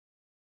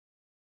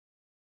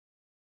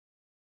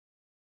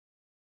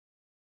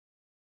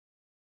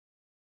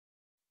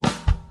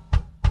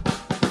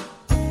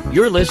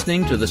You're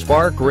listening to the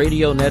Spark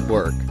Radio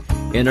Network,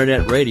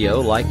 Internet radio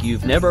like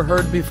you've never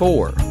heard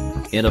before.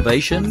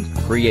 Innovation,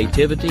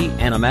 creativity,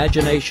 and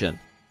imagination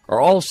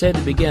are all said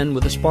to begin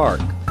with a spark.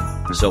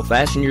 So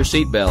fasten your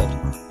seatbelt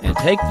and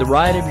take the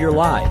ride of your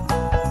life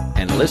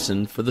and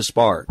listen for the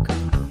spark.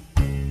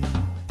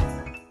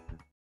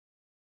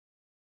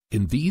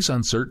 In these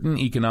uncertain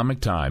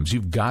economic times,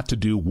 you've got to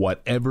do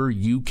whatever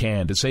you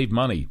can to save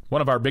money.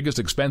 One of our biggest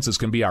expenses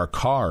can be our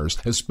cars,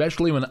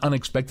 especially when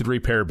unexpected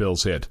repair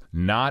bills hit.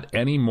 Not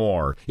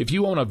anymore. If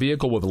you own a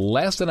vehicle with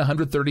less than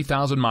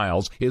 130,000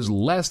 miles, is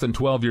less than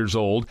 12 years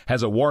old,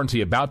 has a warranty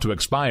about to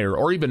expire,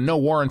 or even no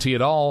warranty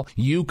at all,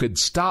 you could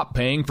stop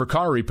paying for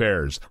car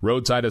repairs.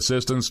 Roadside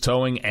assistance,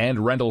 towing,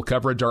 and rental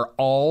coverage are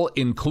all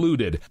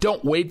included.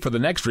 Don't wait for the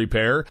next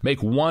repair.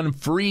 Make one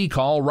free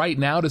call right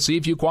now to see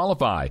if you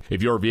qualify.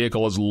 If your vehicle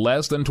is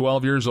less than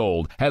 12 years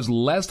old, has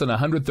less than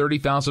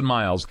 130,000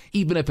 miles,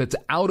 even if it's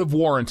out of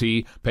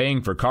warranty,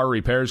 paying for car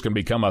repairs can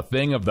become a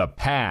thing of the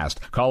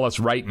past. Call us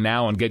right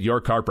now and get your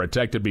car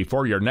protected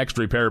before your next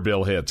repair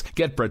bill hits.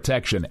 Get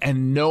protection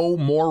and no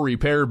more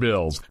repair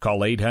bills. Call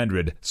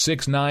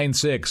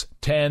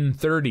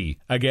 800-696-1030.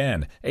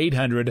 Again,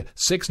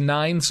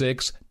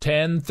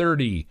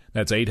 800-696-1030.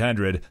 That's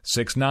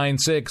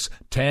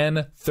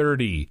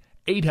 800-696-1030.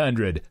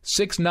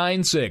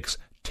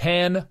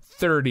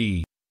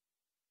 800-696-1030.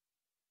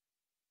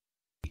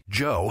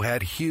 Joe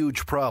had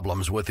huge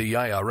problems with the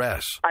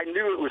IRS. I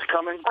knew it was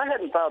coming. I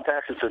hadn't filed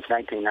taxes since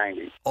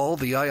 1990. All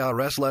the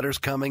IRS letters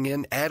coming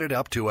in added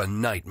up to a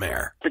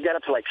nightmare. To get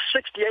up to like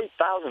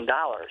 $68,000,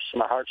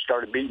 my heart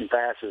started beating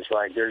fast. It's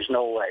like, there's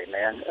no way,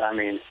 man. I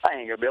mean, I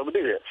ain't going to be able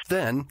to do this.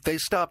 Then they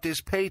stopped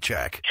his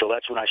paycheck. So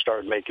that's when I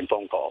started making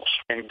phone calls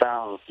and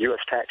found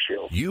U.S. Tax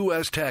Shield.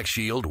 U.S. Tax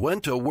Shield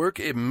went to work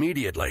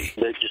immediately.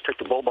 They just took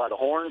the bull by the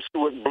horns.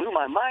 What blew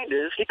my mind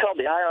is he called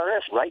the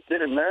IRS right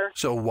then and there.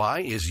 So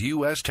why is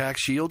U.S.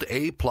 Tax Shield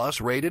A+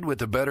 rated with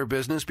the Better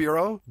Business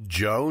Bureau?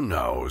 Joe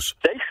knows.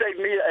 They saved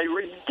me a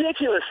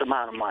ridiculous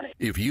amount of money.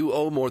 If you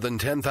owe more than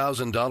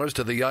 $10,000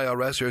 to the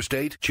IRS or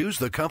state, choose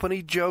the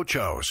company Joe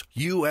chose,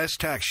 U.S.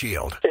 Tax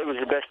Shield. It was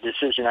the best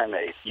decision I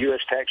made.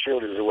 U.S. Tax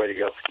Shield is the way to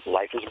go.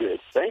 Life is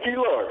good. Thank you,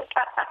 Lord.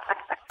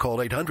 Call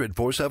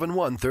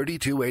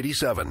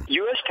 800-471-3287.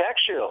 U.S.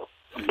 Tax Shield.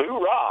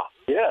 Boo-rah.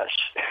 Yes.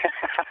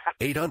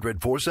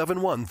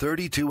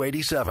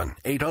 800-471-3287.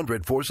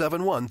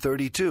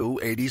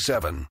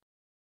 800-471-3287.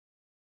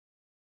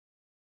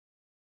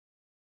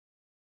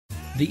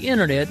 The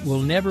Internet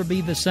will never be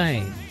the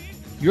same.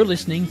 You're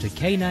listening to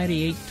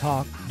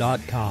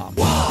K98Talk.com.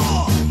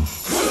 Whoa!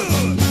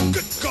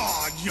 Good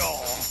God,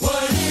 y'all.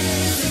 What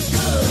is it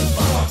good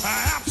for?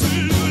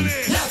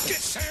 Absolutely. Now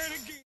get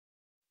started again.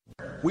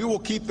 We will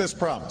keep this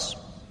promise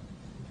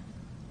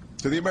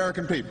to the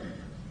American people.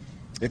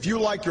 If you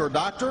like your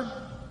doctor,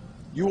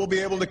 you will be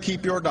able to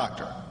keep your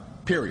doctor,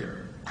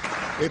 period.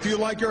 If you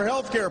like your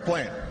health care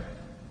plan,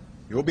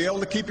 you will be able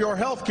to keep your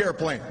health care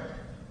plan,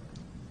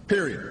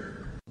 period.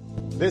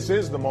 This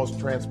is the most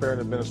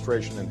transparent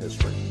administration in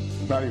history.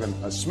 Not even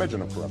a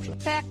smidgen of corruption.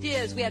 Fact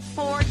is, we had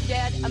 4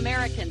 dead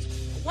Americans.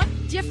 What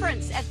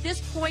difference at this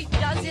point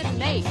does it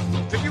make?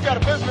 If you got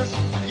a business,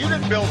 you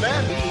didn't build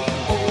that.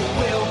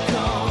 Oh,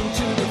 welcome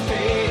to the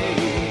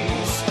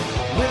face.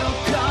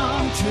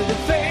 Welcome to the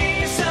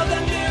face of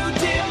the new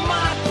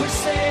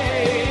democracy.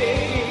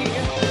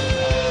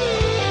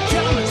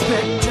 Don't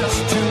expect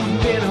us to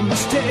admit a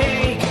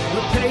mistake.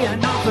 We're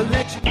paying off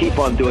election. Keep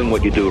on doing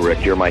what you do,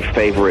 Rick. You're my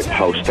favorite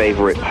host.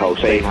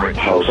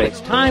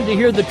 It's time to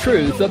hear the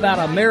truth about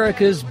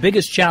America's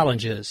biggest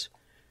challenges.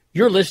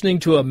 You're listening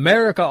to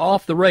America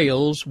Off the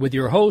Rails with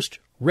your host,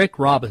 Rick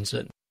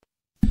Robinson.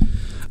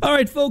 All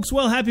right, folks.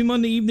 Well, happy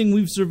Monday evening.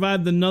 We've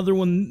survived another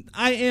one.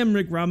 I am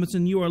Rick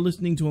Robinson. You are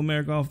listening to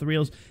America Off the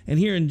Rails. And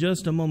here in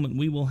just a moment,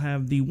 we will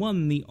have the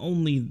one, the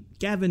only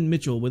Gavin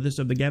Mitchell with us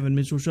of the Gavin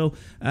Mitchell Show.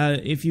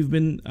 If you've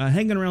been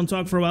hanging around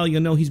Talk for a while,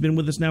 you'll know he's been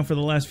with us now for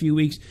the last few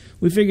weeks.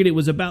 We figured it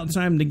was about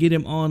time to get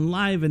him on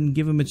live and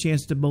give him a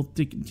chance to both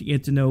to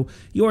get to know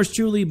yours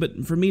truly,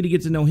 but for me to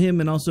get to know him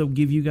and also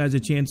give you guys a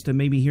chance to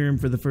maybe hear him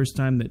for the first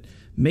time that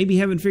maybe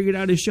haven't figured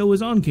out his show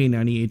is on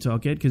K98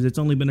 Talk yet because it's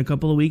only been a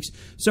couple of weeks.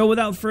 So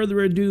without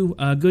further ado,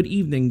 good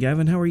evening,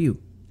 Gavin. How are you?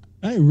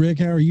 Hey, Rick,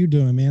 how are you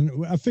doing, man?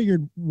 I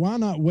figured why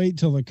not wait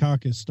till the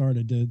caucus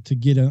started to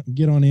get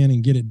on in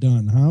and get it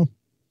done, huh?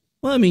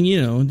 Well, I mean,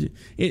 you know,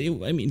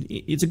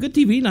 it's a good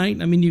TV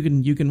night. I mean,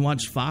 you can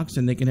watch Fox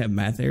and they can have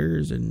math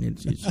errors and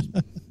it's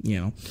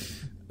you know.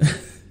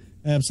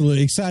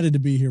 Absolutely. Excited to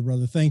be here,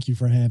 brother. Thank you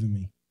for having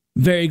me.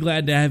 Very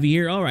glad to have you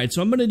here. All right,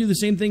 so I'm going to do the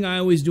same thing I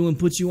always do and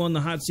put you on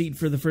the hot seat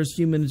for the first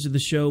few minutes of the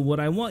show. What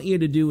I want you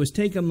to do is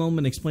take a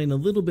moment, explain a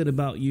little bit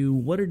about you,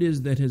 what it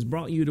is that has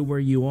brought you to where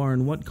you are,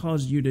 and what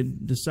caused you to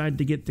decide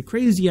to get the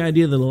crazy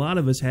idea that a lot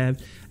of us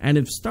have and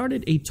have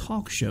started a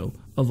talk show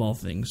of all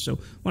things. So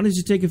why don't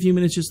you take a few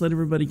minutes, just let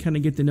everybody kind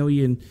of get to know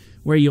you and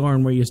where you are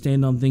and where you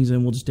stand on things,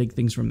 and we'll just take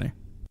things from there.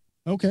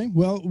 Okay,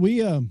 well,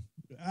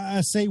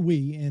 I say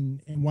we,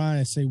 and why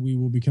I say we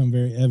will become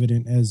very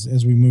evident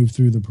as we move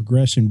through the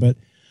progression. But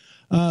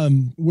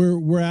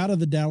We're out of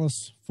the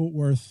Dallas-Fort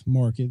Worth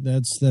market.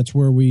 That's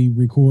where we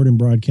record and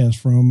broadcast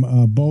from.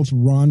 Both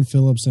Ron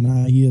Phillips and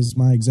I, he is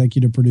my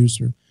executive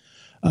producer.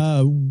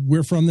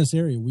 We're from this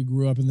area. We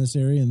grew up in this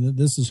area, and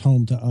this is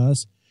home to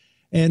us.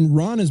 And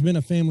Ron has been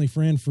a family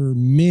friend for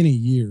many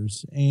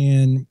years.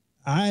 And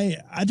I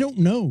don't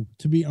know,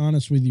 to be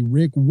honest with you,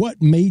 Rick,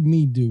 what made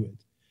me do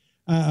it.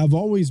 I've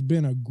always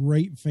been a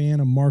great fan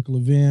of Mark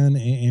Levin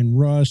and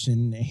Rush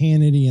and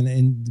Hannity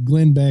and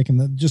Glenn Beck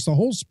and just the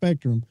whole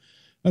spectrum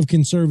of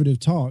conservative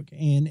talk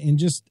and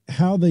just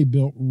how they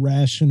built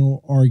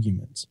rational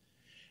arguments.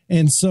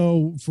 And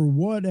so for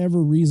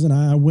whatever reason,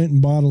 I went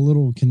and bought a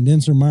little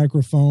condenser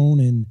microphone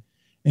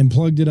and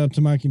plugged it up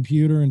to my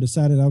computer and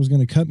decided I was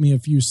going to cut me a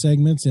few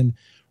segments. And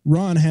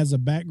Ron has a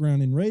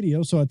background in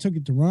radio, so I took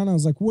it to Ron. I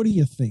was like, what do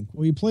you think?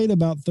 Well, he played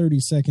about 30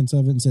 seconds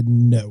of it and said,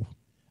 no,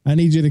 I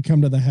need you to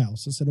come to the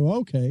house. I said, oh,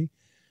 okay.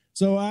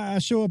 So I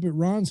show up at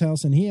Ron's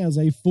house, and he has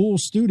a full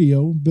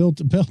studio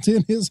built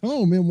in his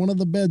home in one of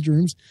the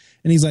bedrooms.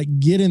 And he's like,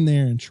 get in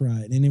there and try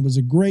it. And it was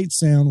a great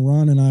sound.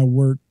 Ron and I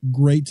work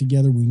great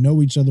together. We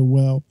know each other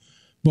well,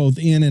 both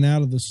in and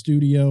out of the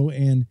studio.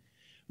 And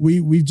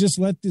we've just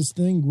let this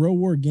thing grow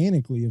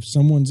organically. If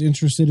someone's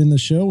interested in the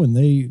show and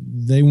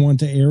they want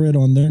to air it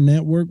on their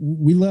network,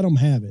 we let them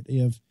have it.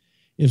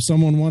 If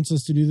someone wants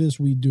us to do this,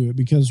 we do it.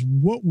 Because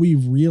what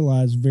we've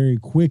realized very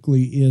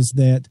quickly is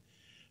that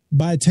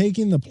by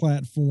taking the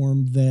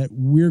platform that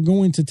we're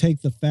going to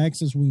take the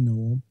facts as we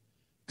know them,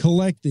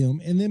 collect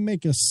them, and then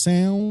make a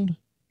sound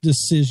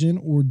decision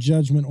or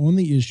judgment on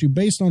the issue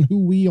based on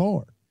who we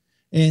are.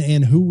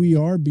 And who we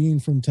are, being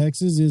from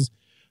Texas, is,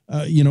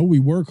 we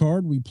work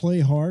hard, we play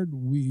hard,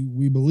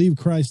 we believe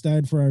Christ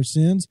died for our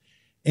sins,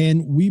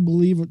 and we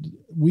believe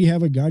we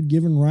have a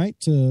God-given right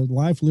to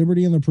life,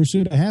 liberty, and the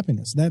pursuit of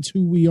happiness. That's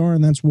who we are,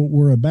 and that's what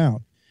we're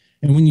about.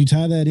 And when you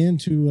tie that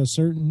into a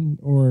certain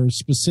or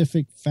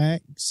specific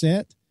fact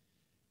set,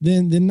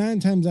 then 9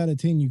 times out of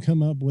 10, you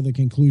come up with a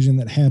conclusion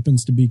that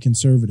happens to be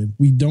conservative.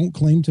 We don't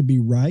claim to be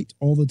right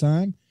all the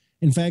time.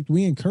 In fact,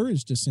 we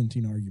encourage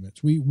dissenting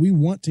arguments. We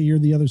want to hear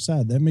the other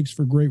side. That makes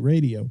for great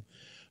radio.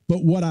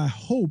 But what I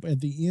hope at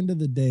the end of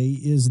the day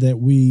is that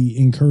we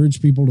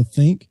encourage people to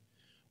think.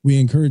 We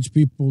encourage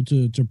people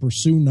to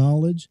pursue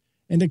knowledge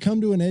and to come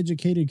to an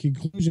educated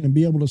conclusion and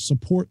be able to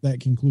support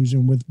that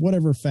conclusion with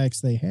whatever facts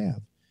they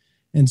have.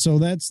 And so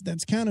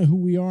that's kind of who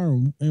we are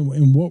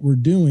and what we're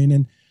doing.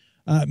 And,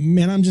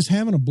 man, I'm just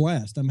having a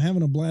blast. I'm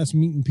having a blast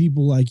meeting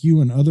people like you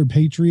and other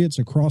patriots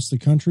across the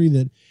country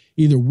that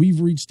either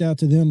we've reached out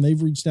to them,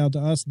 they've reached out to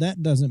us.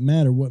 That doesn't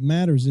matter. What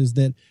matters is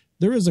that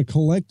there is a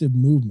collective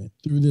movement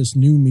through this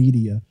new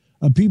media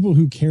of people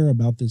who care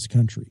about this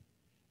country.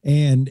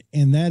 And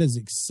that is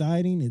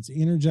exciting. It's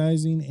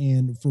energizing.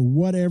 And for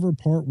whatever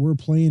part we're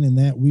playing in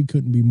that, we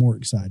couldn't be more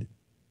excited.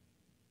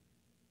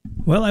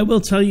 Well, I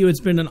will tell you, it's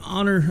been an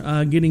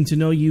honor getting to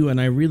know you,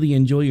 and I really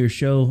enjoy your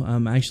show.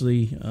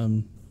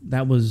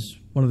 That was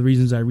one of the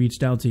reasons I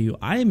reached out to you.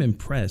 I am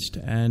impressed,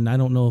 and I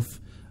don't know if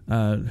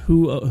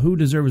who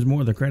deserves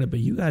more of the credit,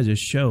 but you guys'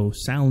 show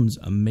sounds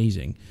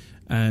amazing.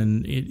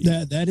 And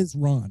that is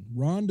Ron.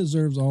 Ron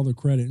deserves all the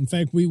credit. In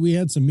fact, we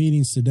had some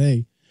meetings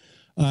today.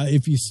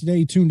 If you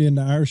stay tuned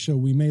into our show,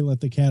 we may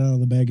let the cat out of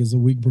the bag as the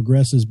week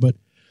progresses, but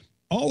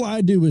all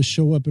I do is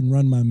show up and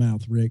run my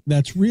mouth, Rick.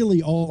 That's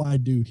really all I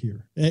do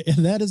here.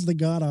 And that is the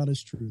God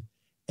honest truth.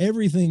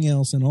 Everything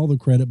else and all the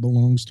credit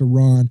belongs to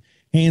Ron,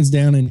 hands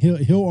down. And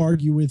he'll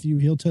argue with you.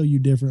 He'll tell you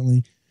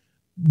differently.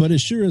 But as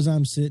sure as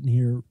I'm sitting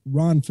here,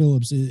 Ron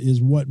Phillips is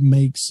what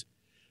makes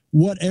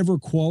whatever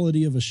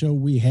quality of a show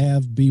we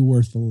have be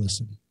worth the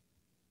listen.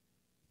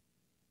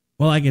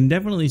 Well, I can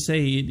definitely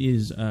say it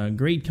is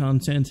great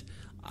content.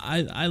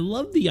 I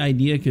love the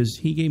idea because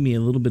he gave me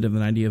a little bit of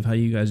an idea of how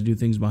you guys do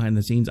things behind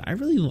the scenes. I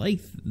really like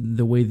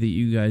the way that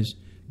you guys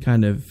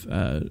kind of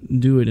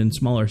do it in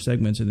smaller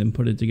segments and then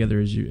put it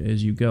together as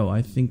you go.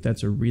 I think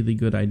that's a really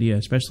good idea,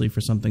 especially for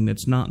something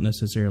that's not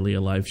necessarily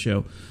a live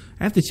show.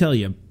 I have to tell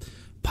you,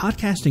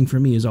 podcasting for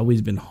me has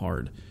always been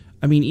hard.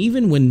 I mean,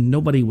 even when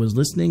nobody was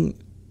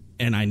listening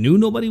and I knew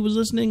nobody was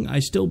listening, I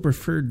still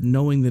preferred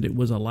knowing that it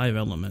was a live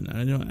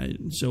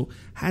element. So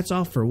hats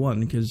off for one,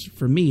 because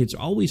for me, it's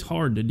always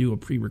hard to do a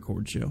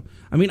pre-record show.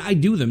 I mean, I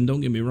do them,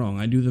 don't get me wrong.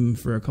 I do them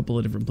for a couple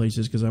of different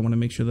places because I want to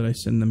make sure that I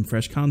send them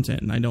fresh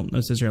content, and I don't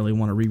necessarily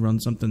want to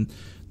rerun something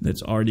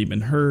that's already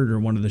been heard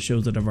or one of the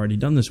shows that I've already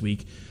done this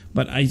week.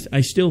 But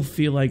I still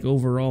feel like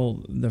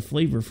overall the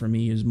flavor for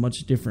me is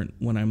much different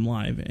when I'm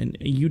live, and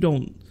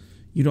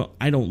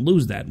I don't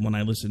lose that when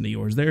I listen to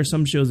yours. There are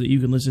some shows that you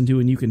can listen to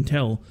and you can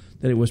tell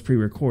that it was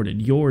pre-recorded.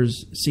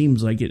 Yours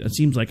seems like it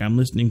seems like I'm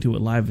listening to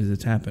it live as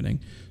it's happening.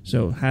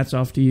 So hats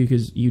off to you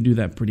because you do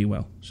that pretty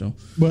well. So,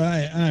 well,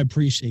 I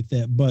appreciate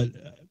that. But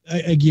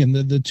again,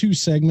 the 2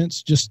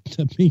 segments, just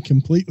to be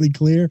completely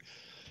clear,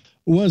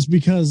 was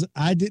because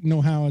I didn't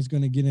know how I was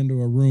going to get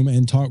into a room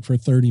and talk for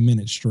 30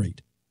 minutes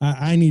straight.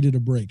 I needed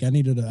a break. I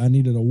needed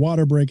a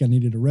water break. I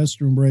needed a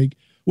restroom break,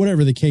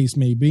 whatever the case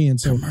may be.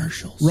 And so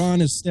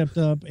Ron has stepped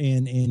up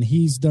and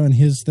he's done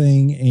his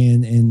thing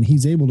and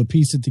he's able to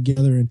piece it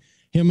together.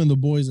 him and the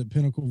boys at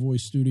Pinnacle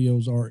Voice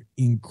Studios are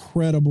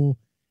incredible.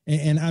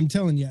 And I'm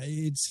telling you,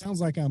 it sounds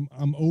like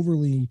I'm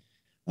overly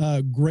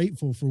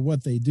grateful for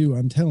what they do.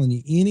 I'm telling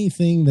you,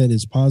 anything that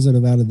is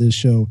positive out of this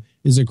show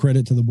is a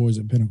credit to the boys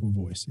at Pinnacle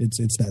Voice.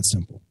 It's that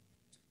simple.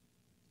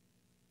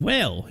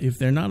 Well, if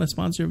they're not a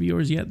sponsor of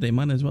yours yet, they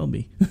might as well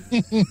be.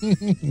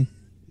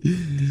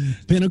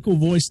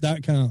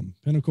 PinnacleVoice.com.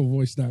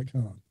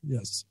 PinnacleVoice.com.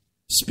 Yes.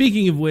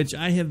 Speaking of which,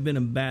 I have been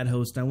a bad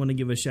host. I want to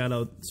give a shout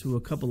out to a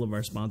couple of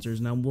our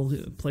sponsors. Now, we'll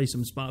play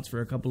some spots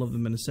for a couple of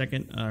them in a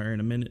second, or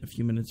in a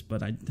few minutes,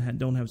 but I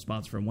don't have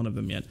spots for one of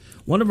them yet.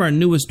 One of our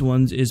newest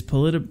ones is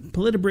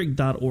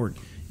Politibrick.org.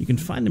 You can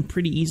find them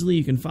pretty easily.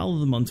 You can follow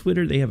them on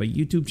Twitter. They have a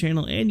YouTube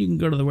channel, and you can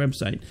go to the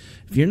website.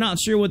 If you're not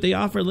sure what they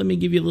offer, let me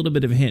give you a little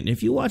bit of a hint.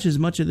 If you watch as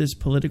much of this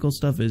political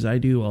stuff as I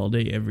do all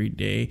day, every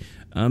day,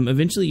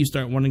 eventually you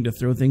start wanting to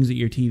throw things at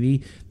your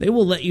TV. They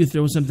will let you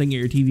throw something at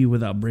your TV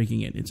without breaking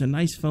it. It's a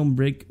nice foam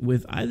brick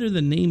with either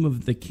the name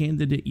of the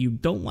candidate you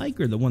don't like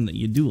or the one that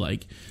you do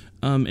like.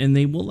 And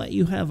they will let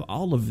you have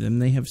all of them.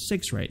 They have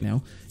 6 right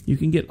now. You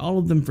can get all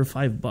of them for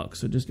 $5,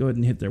 so just go ahead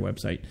and hit their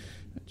website.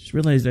 I just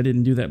realized I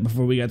didn't do that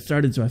before we got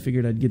started, so I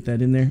figured I'd get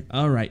that in there.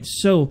 All right,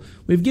 so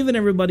we've given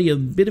everybody a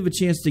bit of a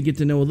chance to get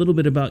to know a little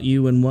bit about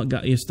you and what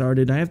got you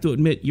started. I have to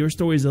admit, your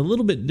story is a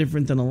little bit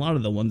different than a lot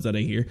of the ones that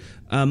I hear.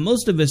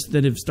 Most of us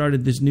that have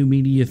started this new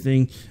media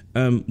thing,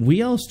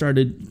 we all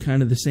started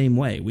kind of the same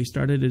way. We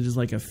started it as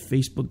like a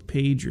Facebook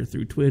page or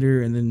through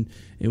Twitter, and then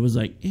it was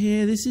like,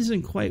 this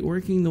isn't quite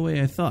working the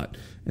way I thought.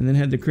 And then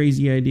had the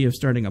crazy idea of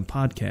starting a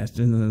podcast,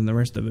 and then the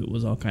rest of it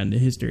was all kind of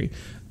history.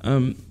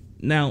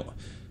 Now,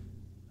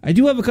 I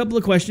do have a couple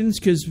of questions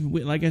because,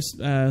 like I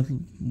said,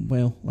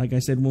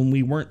 when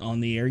we weren't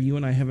on the air, you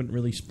and I haven't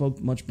really spoke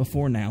much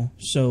before now.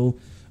 So,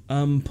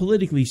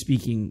 politically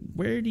speaking,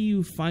 where do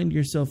you find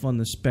yourself on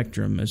the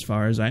spectrum as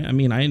far as, I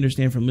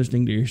understand from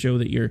listening to your show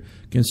that you're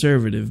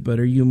conservative, but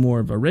are you more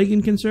of a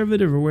Reagan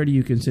conservative, or where do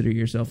you consider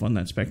yourself on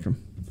that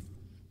spectrum?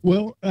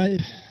 Well, I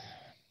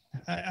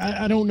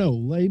don't know.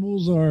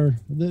 Labels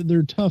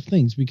they're tough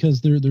things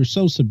because they're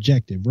so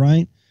subjective,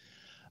 right?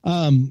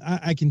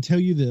 I can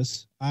tell you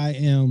this. I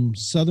am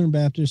Southern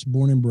Baptist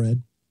born and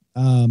bred,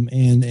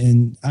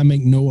 and I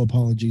make no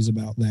apologies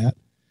about that.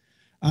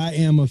 I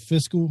am a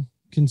fiscal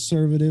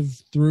conservative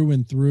through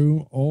and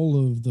through. All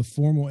of the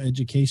formal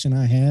education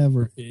I have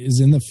is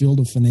in the field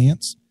of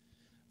finance.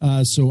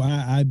 So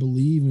I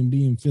believe in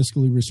being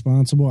fiscally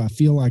responsible. I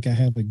feel like I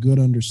have a good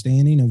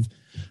understanding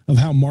of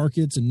how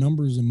markets and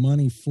numbers and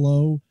money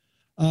flow.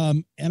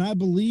 And I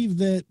believe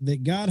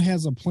that God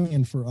has a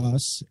plan for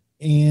us,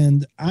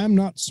 and I'm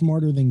not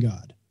smarter than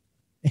God.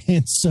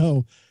 And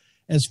so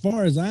as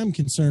far as I'm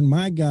concerned,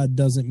 my God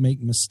doesn't make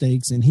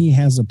mistakes, and he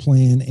has a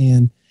plan.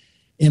 And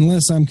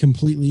unless I'm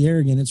completely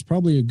arrogant, it's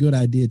probably a good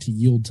idea to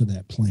yield to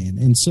that plan.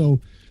 And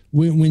so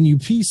when you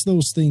piece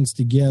those things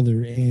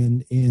together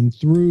and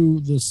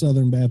through the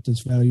Southern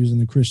Baptist values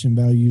and the Christian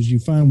values, you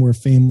find where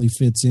family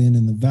fits in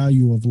and the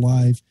value of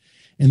life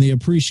and the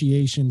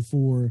appreciation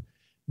for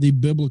the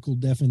biblical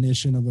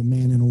definition of a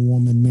man and a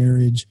woman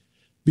marriage,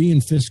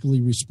 being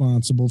fiscally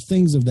responsible,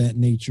 things of that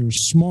nature,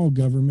 small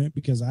government,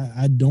 because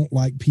I don't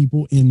like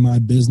people in my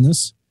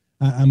business.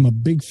 I'm a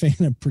big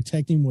fan of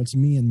protecting what's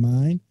me and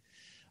mine.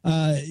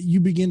 You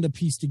begin to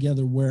piece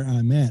together where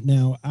I'm at.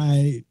 Now,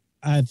 I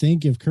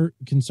think if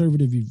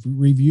Conservative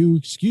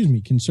Review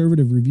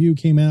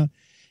came out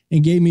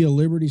and gave me a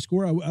Liberty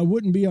score, I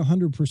wouldn't be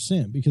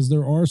 100% because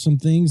there are some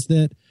things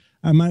that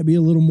I might be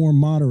a little more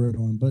moderate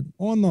on. But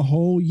on the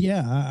whole,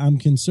 yeah, I'm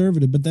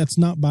conservative, but that's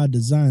not by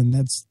design.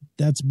 That's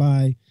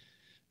by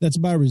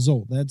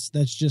result.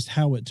 That's just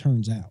how it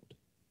turns out.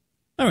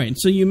 All right.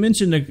 So you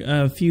mentioned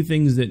a few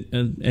things that,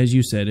 as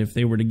you said, if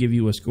they were to give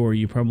you a score,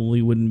 you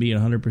probably wouldn't be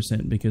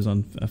 100% because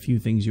on a few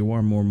things you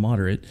are more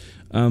moderate.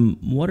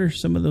 What are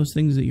some of those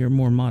things that you're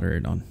more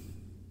moderate on?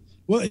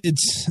 Well,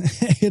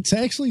 it's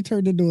actually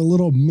turned into a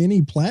little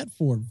mini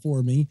platform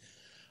for me.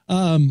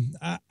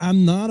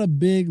 I'm not a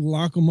big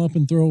lock them up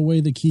and throw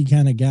away the key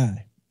kind of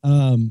guy.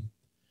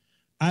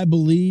 I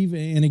believe,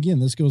 and again,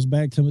 this goes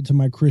back to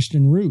my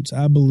Christian roots.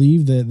 I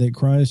believe that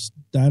Christ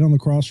died on the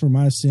cross for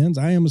my sins.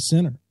 I am a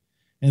sinner,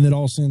 and that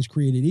all sins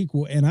created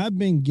equal. And I've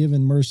been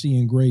given mercy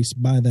and grace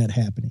by that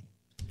happening.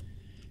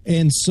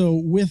 And so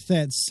with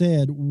that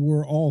said,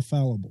 we're all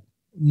fallible.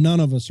 None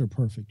of us are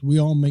perfect. We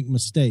all make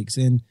mistakes,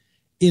 and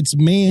it's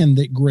man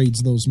that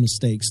grades those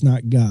mistakes,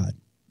 not God.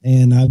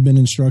 And I've been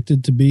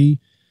instructed to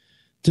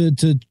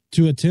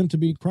attempt to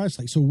be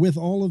Christ-like. So with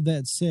all of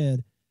that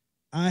said,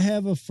 I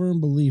have a firm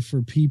belief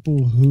for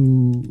people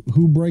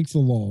who break the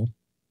law,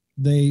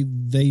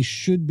 they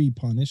should be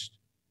punished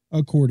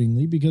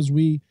accordingly because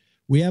we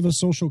have a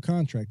social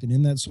contract, and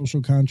in that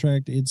social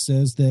contract it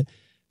says that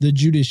the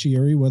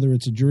judiciary, whether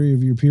it's a jury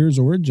of your peers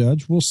or a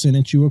judge, will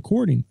sentence you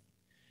accordingly.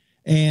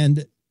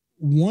 And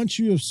once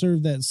you have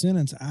served that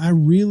sentence, I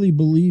really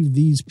believe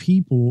these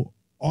people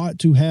ought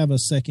to have a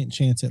second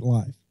chance at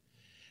life.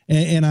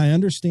 And I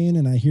understand,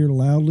 and I hear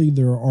loudly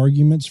there are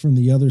arguments from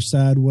the other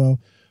side. Well,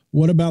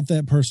 What about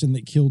that person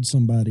that killed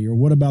somebody? Or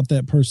what about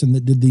that person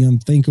that did the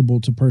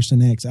unthinkable to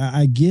person X?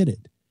 I get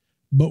it,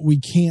 but we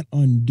can't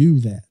undo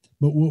that.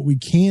 But what we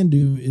can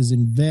do is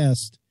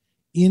invest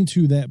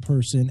into that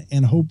person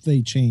and hope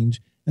they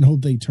change and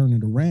hope they turn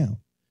it around.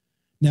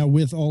 Now,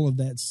 with all of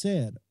that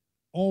said,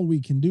 all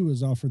we can do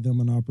is offer them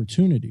an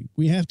opportunity.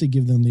 We have to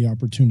give them the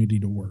opportunity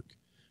to work.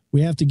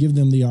 We have to give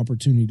them the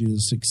opportunity to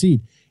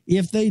succeed.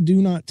 If they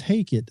do not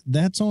take it,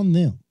 that's on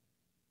them,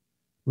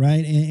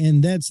 right?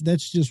 And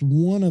that's just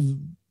one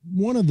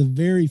of the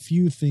very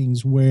few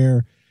things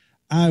where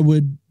I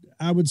would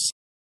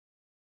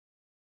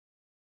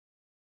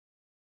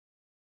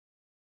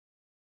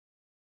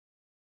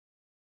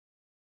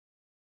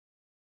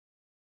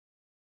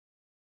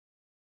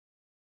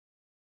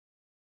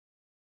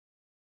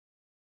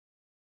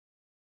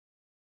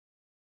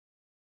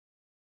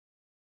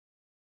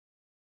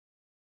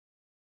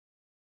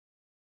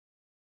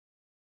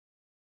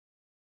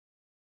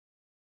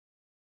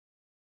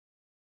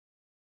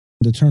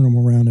to turn them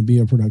around and be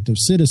a productive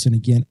citizen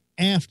again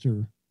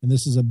after, and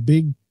this is a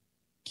big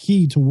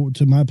key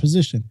to my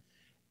position,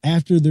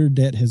 after their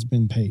debt has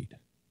been paid.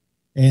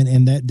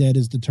 And that debt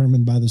is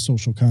determined by the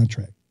social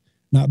contract,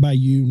 not by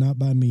you, not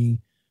by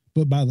me,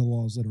 but by the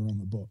laws that are on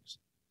the books.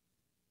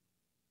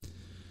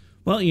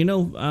 Well,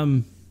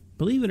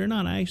 believe it or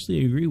not, I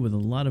actually agree with a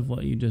lot of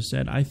what you just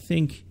said. I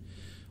think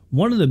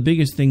one of the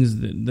biggest things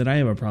that I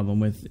have a problem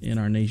with in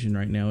our nation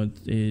right now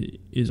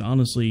is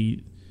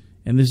honestly,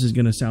 and this is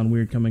going to sound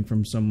weird coming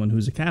from someone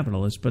who's a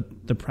capitalist,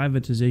 but the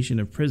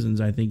privatization of prisons,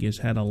 I think, has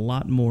had a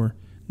lot more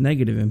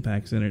negative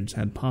impacts than it's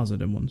had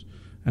positive ones.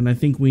 And I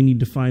think we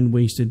need to find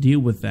ways to deal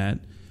with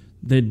that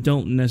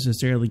don't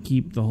necessarily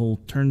keep the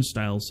whole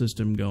turnstile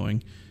system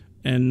going.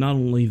 And not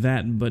only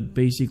that, but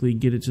basically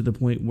get it to the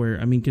point where,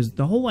 because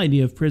the whole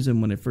idea of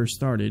prison when it first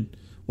started,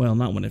 well,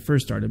 not when it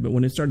first started, but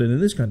when it started in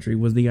this country,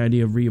 was the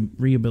idea of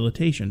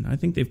rehabilitation. I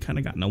think they've kind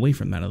of gotten away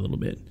from that a little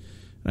bit.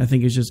 I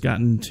think it's just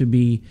gotten to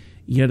be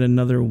yet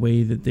another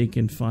way that they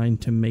can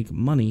find to make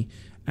money.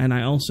 And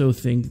I also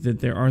think that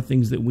there are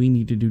things that we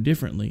need to do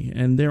differently.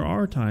 And there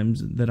are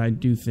times that I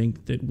do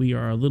think that we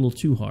are a little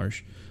too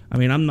harsh.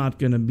 I'm not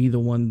going to be the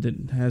one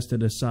that has to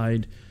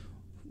decide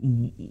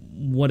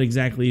what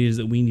exactly it is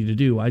that we need to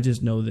do. I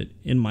just know that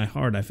in my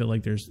heart, I feel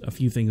like there's a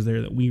few things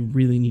there that we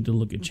really need to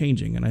look at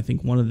changing. And I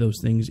think one of those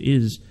things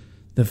is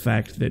the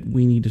fact that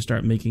we need to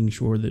start making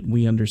sure that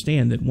we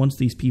understand that once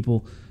these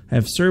people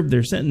have served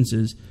their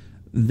sentences,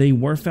 they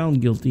were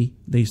found guilty,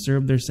 they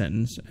served their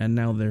sentence, and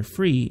now they're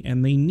free,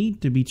 and they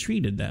need to be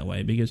treated that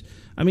way. Because,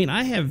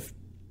 I have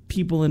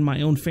people in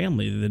my own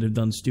family that have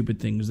done stupid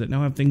things, that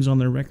now have things on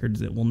their records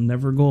that will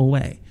never go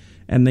away,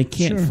 and they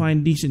can't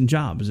find decent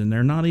jobs, and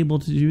they're not able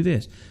to do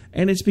this.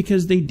 And it's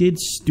because they did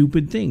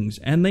stupid things,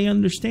 and they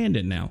understand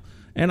it now.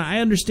 And I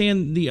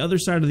understand the other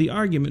side of the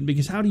argument,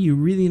 because how do you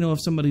really know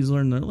if somebody's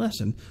learned their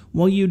lesson?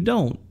 Well, you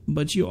don't,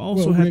 but you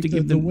also have to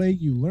give them... The way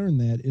you learn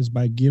that is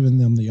by giving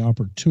them the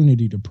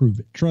opportunity to prove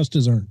it. Trust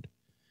is earned.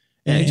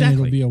 And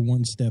it'll be a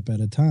one step at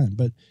a time.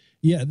 But,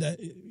 yeah,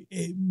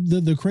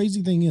 the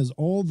crazy thing is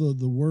all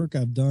the work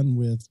I've done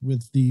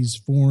with these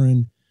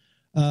foreign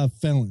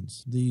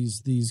felons,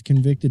 these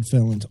convicted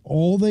felons,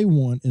 all they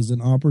want is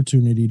an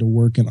opportunity to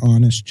work an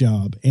honest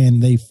job,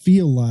 and they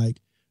feel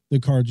like the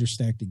cards are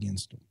stacked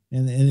against them.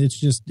 And it's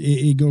just,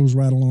 it goes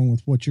right along with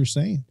what you're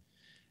saying.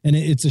 And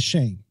it's a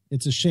shame.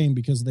 It's a shame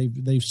because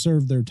they've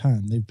served their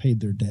time. They've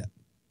paid their debt.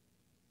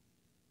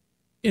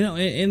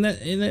 And that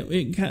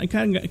it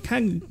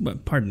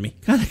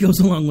kind of goes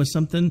along with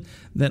something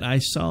that I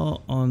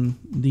saw on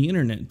the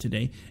internet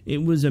today.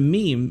 It was a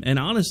meme, and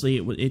honestly,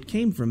 it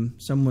came from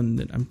someone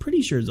that I'm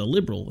pretty sure is a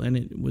liberal, and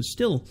it was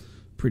still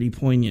pretty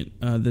poignant.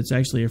 That's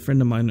actually a friend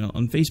of mine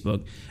on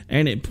Facebook,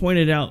 and it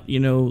pointed out,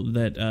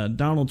 that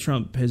Donald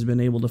Trump has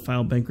been able to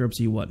file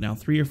bankruptcy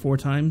 3 or 4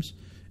 times,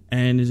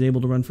 and is able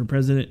to run for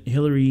president.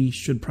 Hillary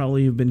should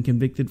probably have been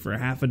convicted for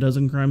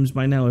 6 crimes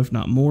by now, if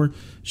not more.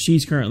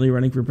 She's currently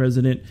running for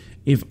president.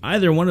 If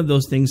either one of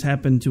those things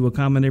happened to a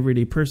common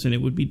everyday person,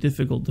 it would be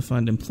difficult to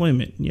find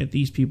employment. Yet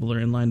these people are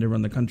in line to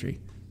run the country.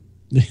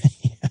 Yeah.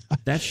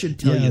 That should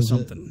tell you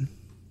something.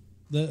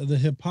 The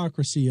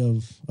hypocrisy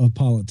of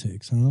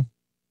politics, huh?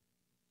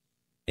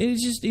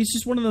 It's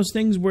just one of those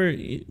things where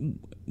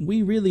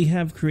we really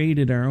have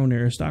created our own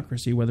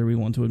aristocracy, whether we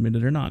want to admit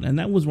it or not. And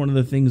that was one of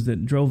the things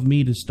that drove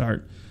me to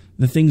start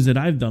the things that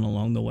I've done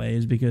along the way,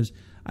 is because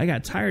I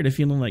got tired of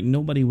feeling like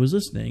nobody was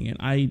listening. And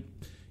I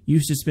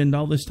used to spend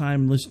all this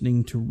time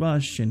listening to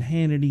Rush and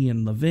Hannity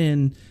and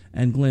Levin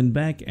and Glenn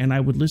Beck, and I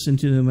would listen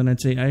to them and I'd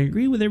say, I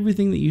agree with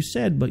everything that you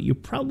said, but you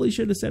probably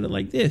should have said it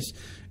like this.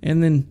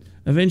 And then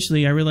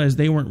eventually I realized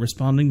they weren't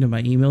responding to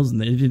my emails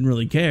and they didn't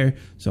really care,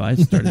 so I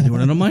started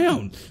doing it on my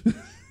own.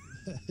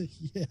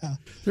 Yeah.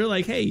 They're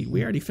like, hey,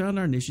 we already found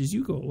our niches,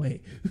 you go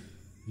away.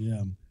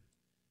 Yeah.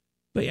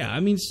 But yeah,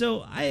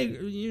 so I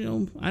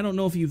don't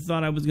know if you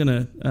thought I was going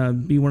to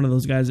be one of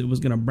those guys that was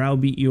going to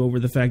browbeat you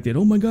over the fact that,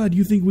 oh my God,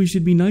 you think we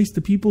should be nice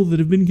to people that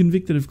have been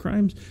convicted of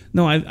crimes?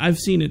 No, I've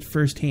seen it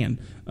firsthand.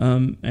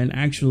 And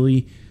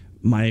actually,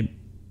 my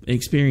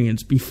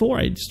experience before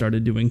I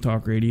started doing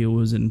talk radio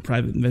was in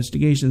private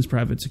investigations,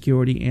 private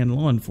security, and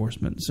law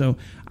enforcement. So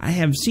I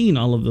have seen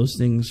all of those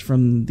things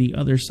from the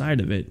other side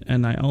of it,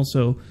 and I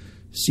also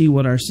see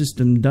what our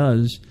system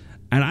does.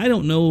 And I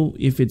don't know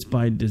if it's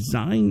by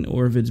design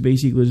or if it's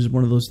basically just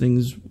one of those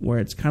things where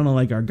it's kind of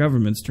like our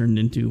government's turned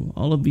into.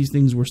 All of these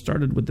things were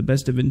started with the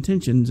best of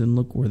intentions, and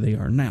look where they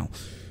are now.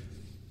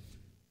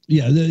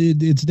 Yeah,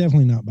 it's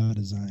definitely not by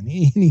design.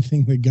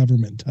 Anything the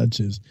government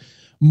touches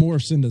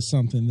morphs into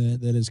something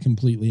that is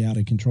completely out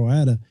of control.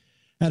 I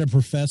had a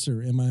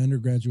professor in my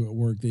undergraduate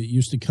work that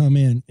used to come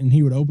in, and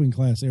he would open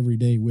class every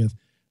day with,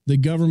 "The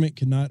government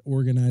cannot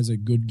organize a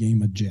good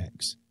game of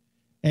jacks."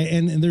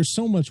 And there's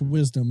so much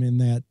wisdom in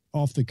that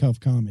off-the-cuff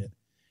comment.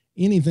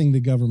 Anything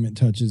the government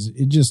touches,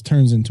 it just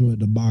turns into a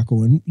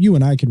debacle. And you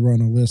and I could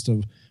run a list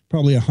of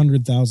probably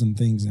 100,000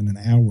 things in an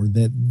hour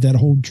that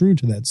hold true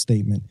to that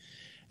statement.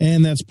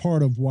 And that's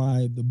part of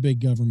why the big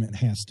government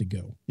has to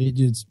go.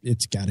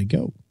 It's got to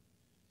go.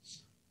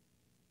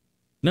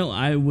 No,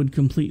 I would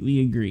completely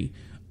agree.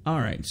 All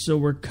right, so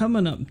we're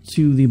coming up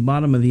to the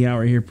bottom of the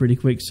hour here pretty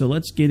quick, so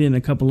let's get in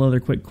a couple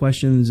other quick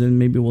questions, and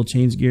maybe we'll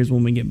change gears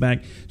when we get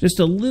back. Just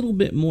a little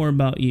bit more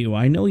about you.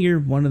 I know you're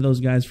one of those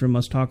guys from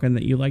us talking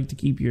that you like to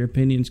keep your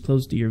opinions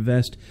close to your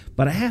vest,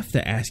 but I have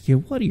to ask you,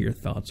 what are your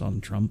thoughts on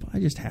Trump? I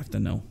just have to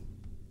know.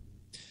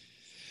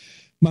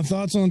 My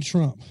thoughts on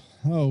Trump.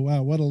 Oh,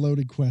 wow, what a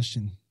loaded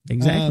question.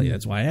 Exactly,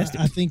 that's why I asked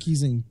it. I think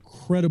he's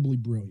incredibly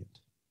brilliant.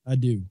 I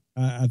do.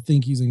 I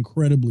think he's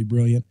incredibly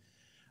brilliant.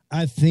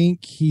 I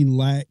think he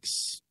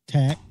lacks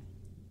tact,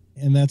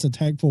 and that's a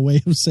tactful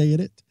way of saying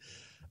it.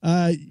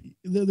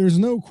 There's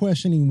no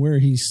questioning where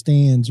he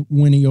stands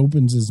when he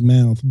opens his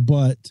mouth,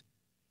 but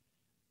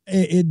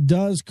it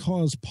does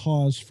cause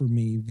pause for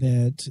me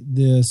that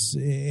this,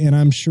 and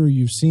I'm sure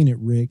you've seen it,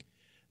 Rick,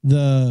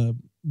 the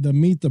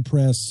Meet the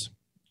Press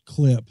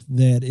clip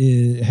that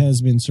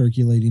has been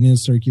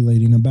is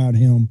circulating about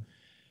him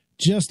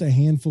just a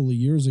handful of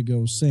years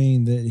ago,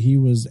 saying that he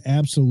was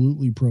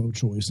absolutely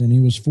pro-choice and he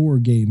was for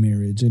gay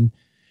marriage, and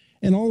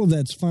all of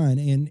that's fine.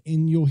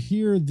 And you'll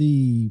hear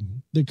the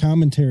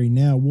commentary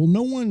now. Well,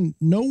 no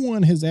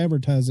one has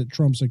advertised that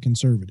Trump's a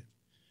conservative.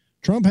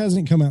 Trump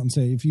hasn't come out and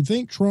say, if you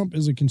think Trump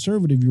is a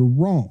conservative, you're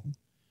wrong.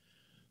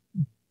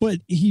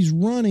 But he's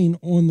running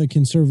on the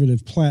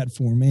conservative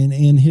platform,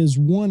 and his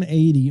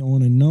 180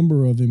 on a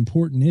number of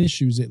important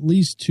issues, at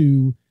least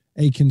to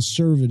a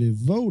conservative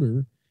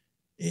voter,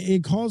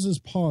 it causes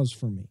pause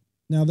for me.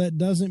 Now, that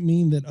doesn't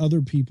mean that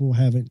other people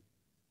haven't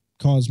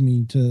caused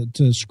me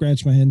to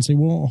scratch my head and say,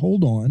 well,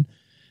 hold on.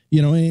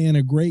 You know, in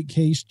a great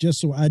case, just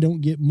so I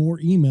don't get more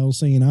emails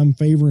saying I'm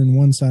favoring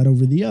one side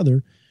over the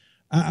other,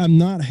 I'm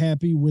not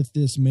happy with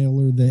this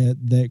mailer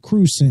that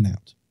Cruz sent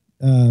out,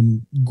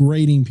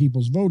 grading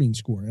people's voting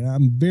score. And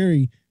I'm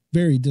very,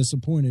 very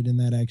disappointed in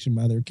that action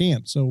by their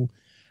camp. So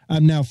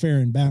I'm now fair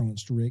and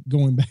balanced, Rick,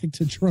 going back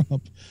to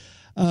Trump.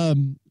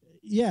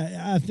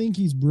 Yeah, I think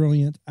he's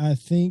brilliant. I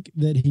think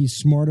that he's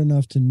smart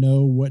enough to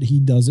know what he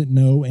doesn't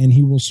know, and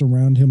he will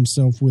surround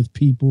himself with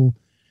people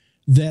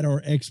that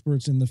are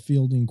experts in the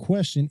field in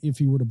question if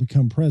he were to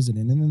become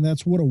president. And then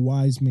that's what a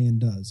wise man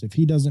does. If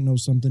he doesn't know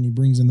something, he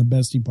brings in the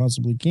best he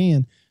possibly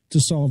can to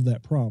solve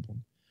that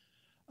problem.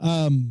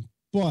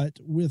 But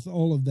with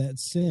all of that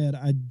said,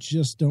 I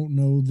just don't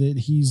know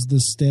that he's the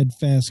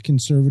steadfast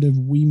conservative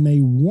we may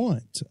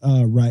want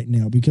right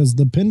now, because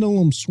the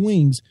pendulum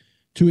swings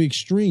to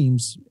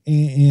extremes,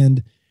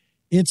 and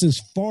it's as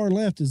far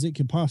left as it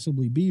could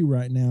possibly be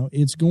right now.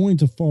 It's going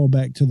to fall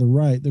back to the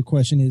right. The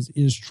question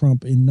is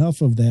Trump enough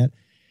of that?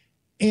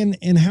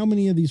 And how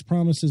many of these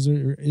promises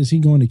is he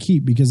going to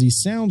keep? Because he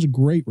sounds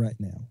great right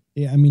now.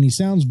 I mean, he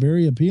sounds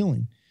very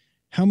appealing.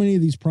 How many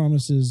of these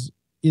promises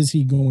is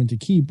he going to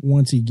keep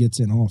once he gets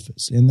in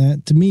office? And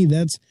that, to me,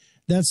 that's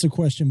the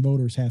question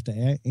voters have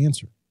to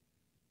answer.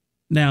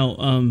 Now,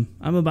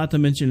 I'm about to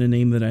mention a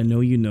name that I know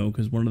you know,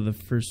 because one of the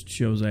first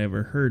shows I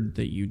ever heard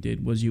that you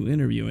did was you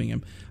interviewing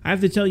him. I have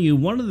to tell you,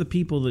 one of the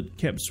people that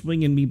kept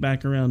swinging me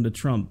back around to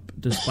Trump,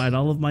 despite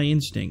all of my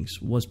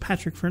instincts, was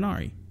Patrick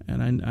Fernari.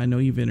 And I know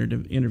you've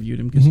interviewed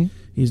him because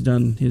he's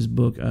done his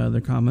book,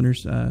 The Commoner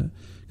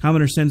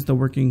Sense, the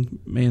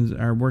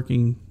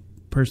Working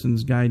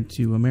Person's Guide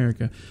to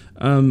America.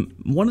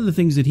 One of the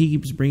things that he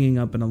keeps bringing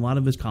up in a lot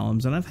of his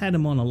columns, and I've had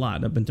him on a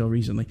lot up until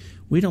recently,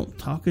 we don't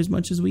talk as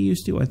much as we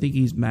used to. I think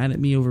he's mad at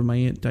me over my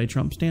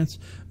anti-Trump stance,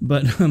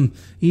 but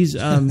he's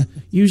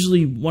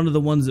usually one of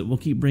the ones that will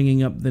keep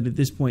bringing up that at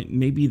this point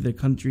maybe the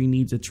country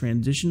needs a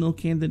transitional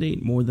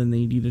candidate more than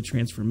they need a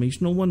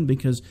transformational one,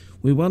 because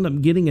we wound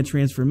up getting a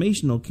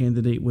transformational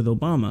candidate with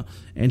Obama,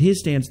 and his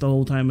stance the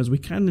whole time is we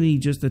kind of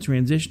need just a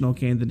transitional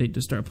candidate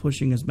to start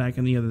pushing us back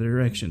in the other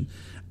direction.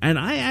 And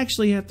I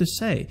actually have to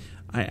say,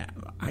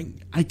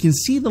 I can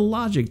see the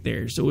logic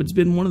there. So it's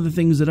been one of the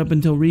things that up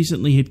until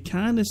recently had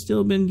kind of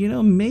still been,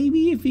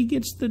 maybe if he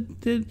gets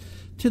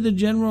to the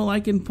general, I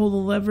can pull the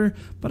lever.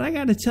 But I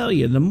got to tell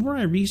you, the more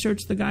I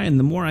research the guy and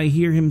the more I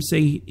hear him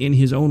say in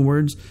his own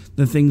words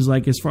the things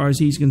like, as far as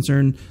he's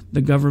concerned,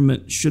 the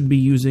government should be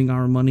using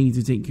our money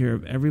to take care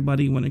of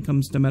everybody when it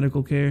comes to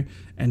medical care.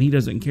 And he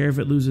doesn't care if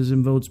it loses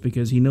him votes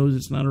because he knows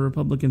it's not a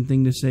Republican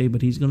thing to say,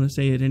 but he's going to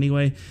say it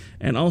anyway.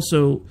 And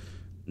also,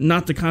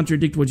 not to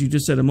contradict what you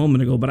just said a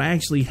moment ago, but I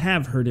actually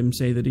have heard him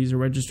say that he's a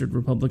registered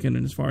Republican,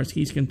 and as far as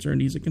he's concerned,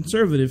 he's a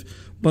conservative.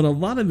 But a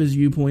lot of his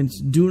viewpoints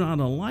do not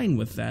align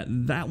with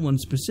that one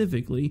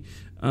specifically,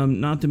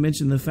 not to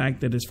mention the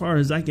fact that, as far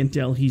as I can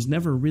tell, he's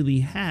never really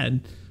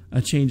had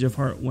a change of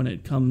heart when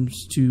it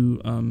comes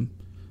to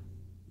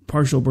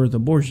partial birth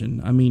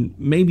abortion. I mean,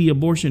 maybe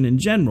abortion in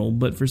general,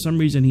 but for some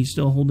reason he's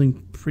still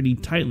holding pretty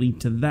tightly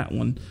to that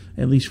one,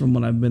 at least from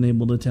what I've been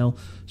able to tell.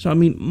 So, I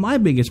mean, my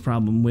biggest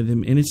problem with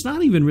him, and it's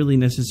not even really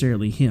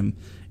necessarily him,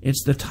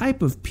 it's the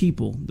type of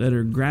people that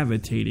are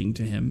gravitating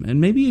to him.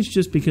 And maybe it's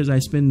just because I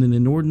spend an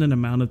inordinate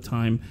amount of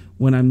time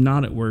when I'm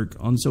not at work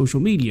on social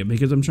media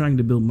because I'm trying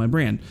to build my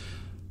brand.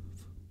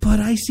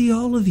 But I see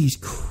all of these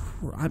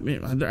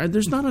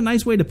there's not a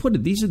nice way to put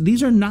it.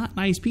 These are not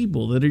nice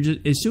people that are just,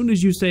 as soon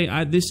as you say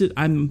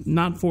I'm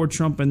not for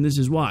Trump and this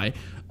is why.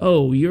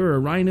 Oh, you're a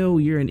rhino,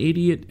 you're an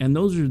idiot, and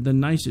those are the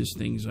nicest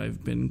things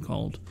I've been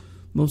called.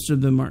 Most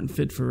of them aren't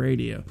fit for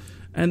radio.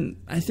 And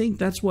I think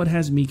that's what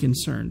has me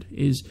concerned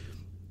is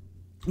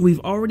we've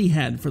already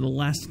had for the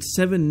last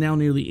 7, now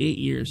nearly 8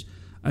 years,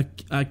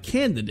 a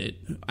candidate,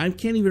 I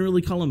can't even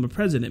really call him a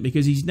president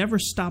because he's never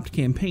stopped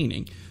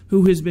campaigning,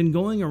 who has been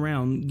going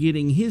around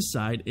getting his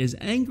side as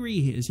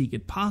angry as he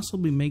could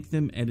possibly make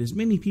them at as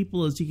many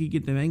people as he could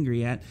get them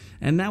angry at.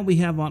 And now we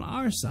have on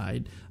our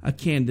side a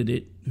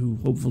candidate who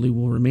hopefully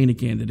will remain a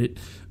candidate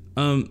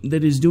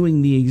that is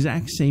doing the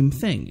exact same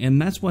thing. And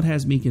that's what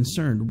has me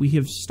concerned. We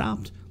have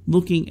stopped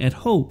looking at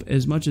hope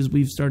as much as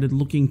we've started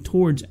looking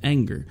towards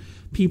anger.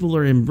 People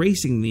are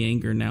embracing the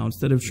anger now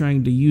instead of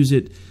trying to use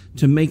it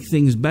to make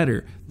things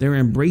better. They're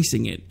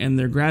embracing it and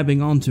they're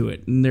grabbing onto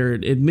it and they're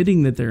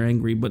admitting that they're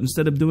angry, but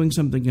instead of doing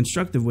something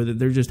constructive with it,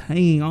 they're just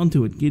hanging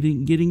onto it,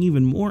 getting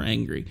even more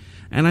angry.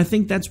 And I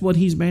think that's what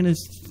he's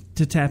managed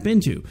to tap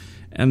into.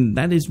 And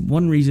that is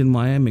one reason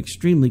why I'm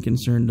extremely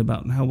concerned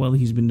about how well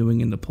he's been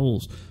doing in the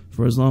polls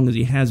for as long as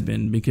he has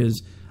been,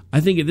 because I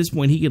think at this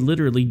point he could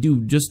literally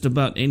do just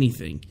about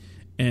anything.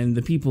 And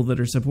the people that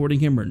are supporting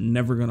him are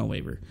never going to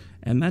waver.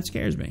 And that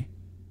scares me.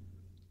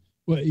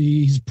 Well,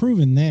 he's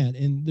proven that.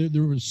 And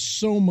there was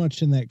so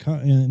much in that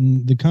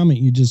in the comment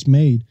you just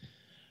made.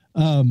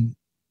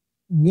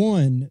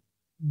 One,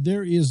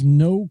 there is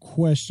no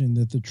question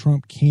that the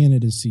Trump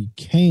candidacy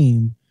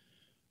came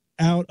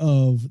out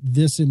of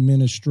this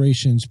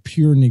administration's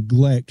pure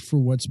neglect for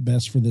what's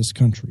best for this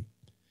country.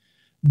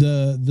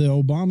 The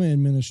Obama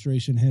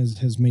administration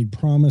has made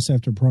promise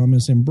after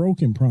promise and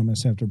broken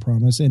promise after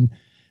promise, and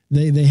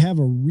they have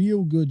a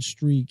real good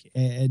streak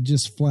at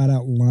just flat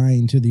out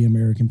lying to the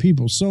American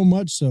people. So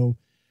much so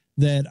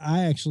that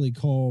I actually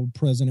called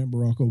President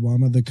Barack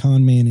Obama the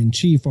con man in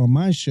chief on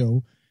my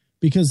show,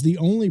 because the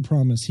only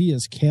promise he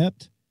has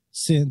kept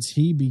since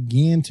he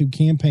began to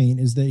campaign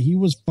is that he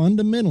was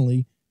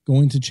fundamentally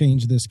going to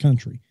change this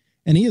country.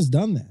 And he has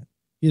done that.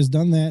 He has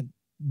done that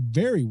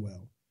very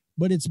well.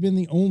 But it's been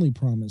the only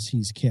promise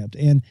he's kept.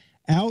 And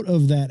out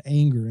of that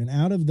anger and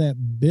out of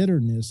that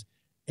bitterness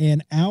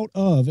and out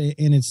of, and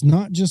it's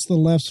not just the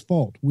left's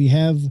fault. We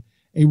have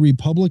a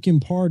Republican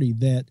Party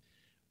that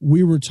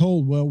we were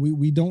told, well,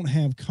 we don't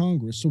have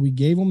Congress. So we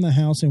gave them the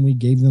House and we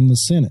gave them the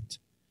Senate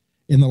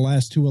in the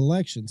last 2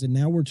 elections. And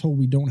now we're told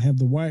we don't have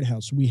the White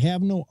House. We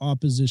have no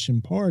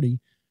opposition party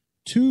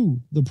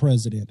to the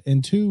president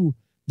and to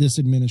this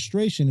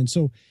administration. And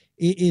so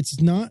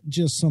it's not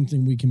just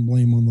something we can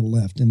blame on the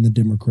left and the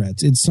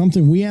Democrats. It's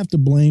something we have to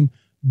blame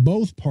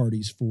both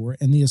parties for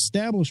and the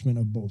establishment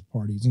of both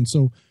parties. And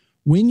so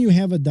when you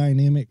have a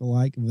dynamic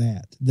like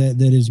that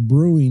is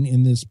brewing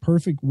in this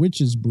perfect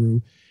witch's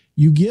brew,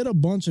 you get a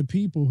bunch of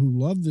people who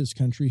love this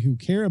country, who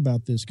care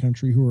about this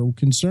country, who are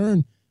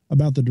concerned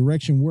about the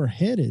direction we're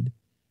headed.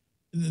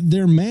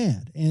 They're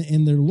mad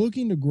and they're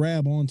looking to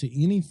grab onto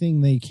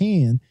anything they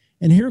can.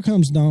 And here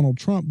comes Donald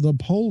Trump, the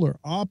polar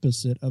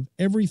opposite of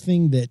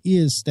everything that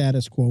is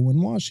status quo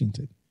in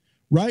Washington.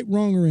 Right,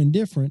 wrong, or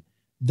indifferent,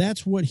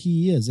 that's what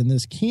he is. And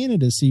this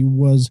candidacy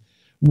was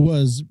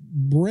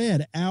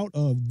bred out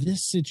of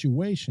this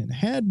situation.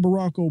 Had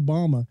Barack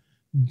Obama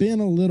been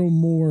a little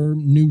more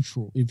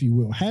neutral, if you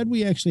will, had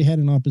we actually had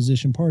an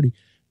opposition party,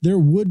 there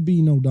would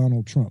be no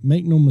Donald Trump.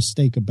 Make no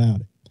mistake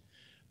about it.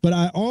 But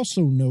I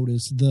also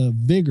noticed the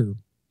vigor,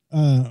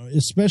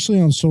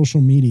 especially on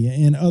social media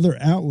and other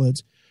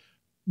outlets,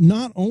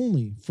 not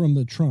only from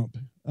the Trump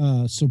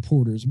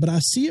supporters, but I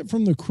see it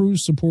from the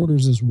Cruz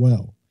supporters as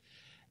well.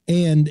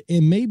 And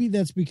maybe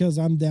that's because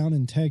I'm down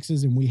in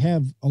Texas and we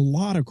have a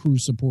lot of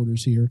Cruz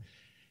supporters here.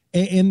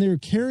 And they're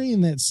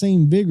carrying that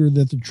same vigor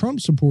that the Trump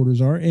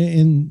supporters are.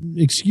 And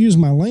excuse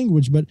my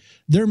language, but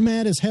they're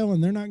mad as hell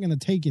and they're not going to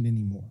take it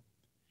anymore.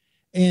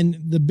 And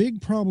the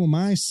big problem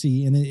I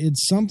see, and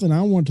it's something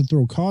I want to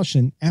throw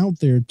caution out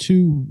there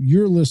to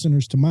your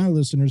listeners, to my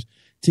listeners,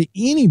 to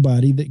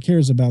anybody that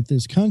cares about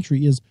this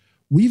country, is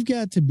we've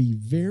got to be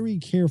very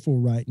careful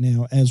right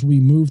now as we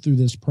move through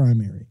this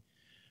primary,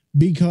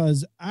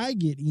 because I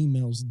get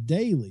emails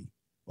daily.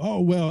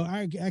 Oh, well,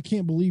 I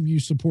can't believe you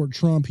support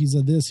Trump. He's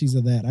a this, he's a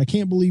that. I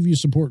can't believe you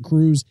support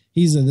Cruz.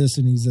 He's a this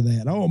and he's a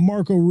that. Oh,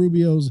 Marco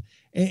Rubio's.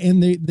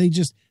 And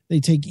they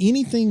take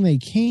anything they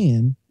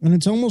can, and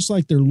it's almost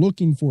like they're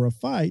looking for a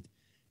fight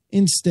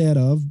instead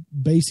of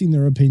basing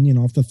their opinion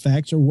off the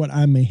facts or what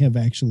I may have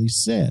actually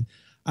said.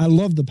 I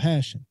love the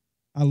passion.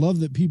 I love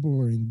that people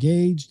are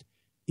engaged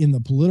in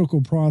the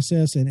political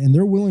process and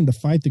they're willing to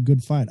fight the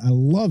good fight. I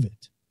love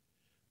it.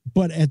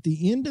 But at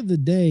the end of the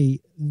day,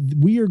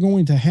 we are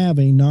going to have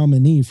a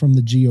nominee from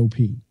the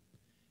GOP.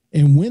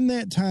 And when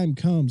that time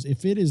comes,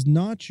 if it is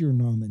not your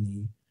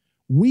nominee,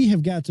 we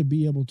have got to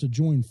be able to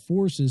join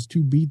forces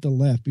to beat the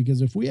left.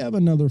 Because if we have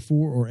another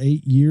 4 or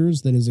 8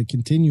 years that is a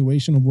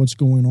continuation of what's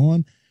going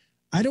on,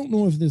 I don't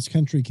know if this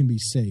country can be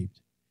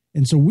saved.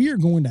 And so we are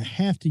going to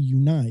have to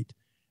unite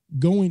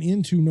going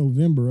into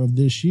November of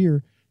this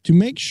year to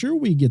make sure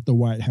we get the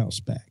White House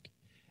back.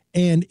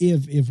 And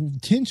if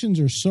tensions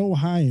are so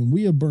high and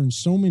we have burned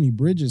so many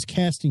bridges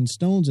casting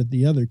stones at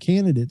the other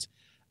candidates,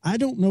 I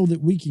don't know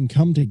that we can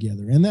come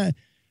together. And that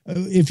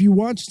if you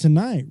watch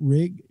tonight,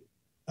 Rick,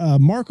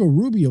 Marco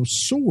Rubio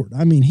soared.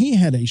 I mean, he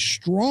had a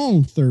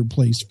strong third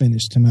place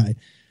finish tonight.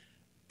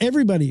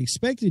 Everybody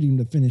expected him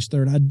to finish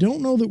third. I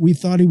don't know that we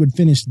thought he would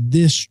finish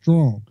this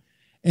strong.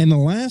 And the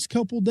last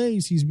couple of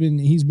days he's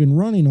been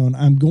running on,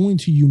 I'm going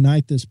to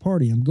unite this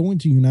party. I'm going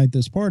to unite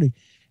this party.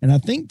 And I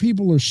think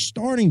people are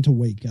starting to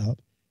wake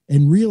up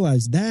and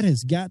realize that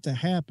has got to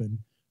happen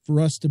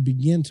for us to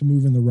begin to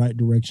move in the right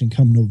direction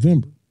come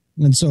November.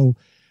 And so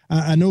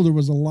I know there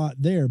was a lot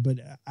there, but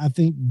I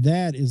think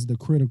that is the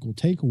critical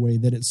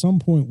takeaway, that at some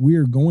point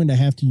we're going to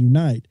have to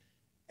unite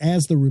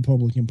as the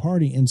Republican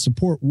Party and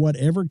support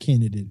whatever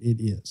candidate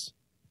it is.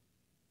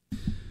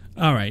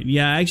 All right.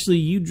 Yeah, actually,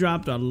 you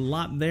dropped a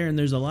lot there, and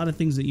there's a lot of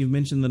things that you've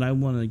mentioned that I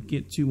want to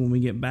get to when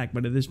we get back.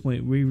 But at this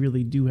point, we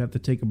really do have to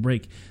take a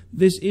break.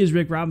 This is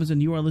Rick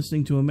Robinson. You are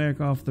listening to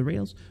America Off the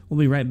Rails. We'll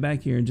be right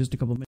back here in just a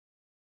couple minutes.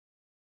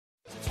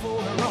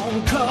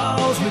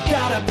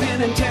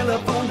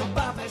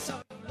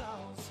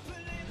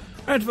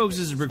 All right, folks,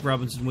 this is Rick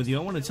Robinson with you.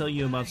 I want to tell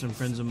you about some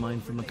friends of mine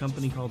from a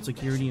company called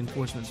Security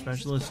Enforcement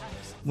Specialists.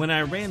 When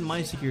I ran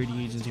my security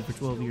agency for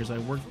 12 years, I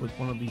worked with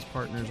one of these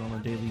partners on a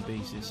daily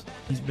basis.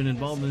 He's been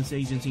involved in this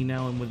agency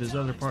now, and with his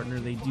other partner,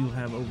 they do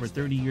have over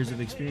 30 years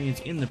of experience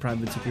in the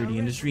private security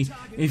industry.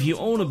 If you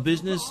own a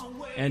business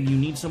and you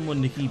need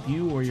someone to keep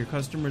you or your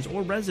customers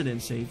or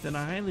residents safe, then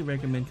I highly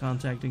recommend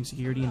contacting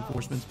Security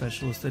Enforcement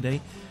Specialists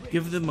today.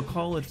 Give them a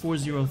call at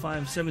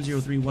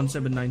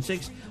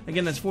 405-703-1796.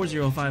 Again, that's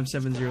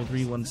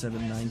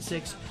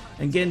 405-703-1796.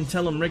 Again,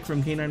 tell them Rick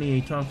from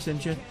K98 Talk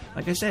sent you.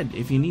 Like I said,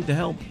 if you need the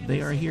help,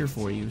 they are here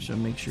for you. So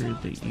make sure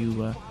that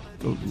you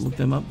go look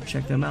them up,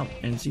 check them out,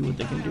 and see what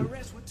they can do.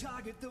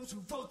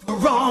 The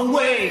wrong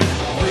way.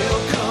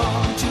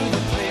 Welcome to the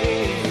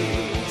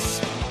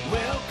place.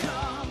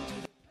 Welcome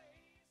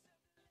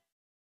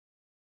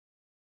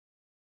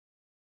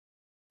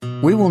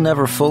to We will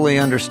never fully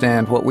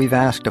understand what we've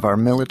asked of our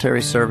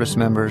military service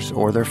members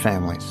or their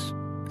families,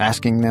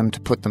 asking them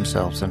to put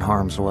themselves in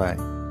harm's way,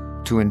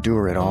 to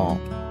endure it all.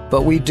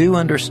 But we do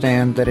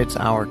understand that it's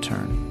our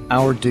turn,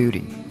 our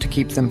duty, to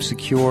keep them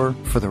secure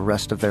for the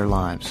rest of their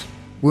lives.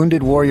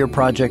 Wounded Warrior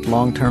Project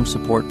long-term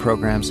support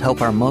programs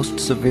help our most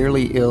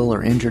severely ill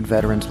or injured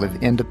veterans live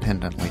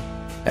independently,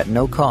 at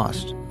no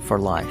cost, for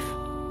life,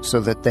 so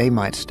that they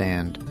might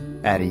stand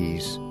at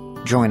ease.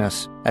 Join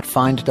us at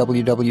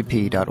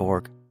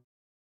findwwp.org.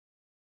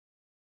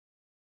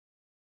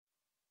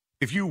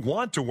 If you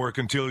want to work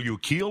until you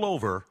keel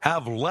over,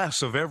 have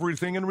less of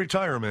everything in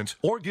retirement,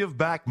 or give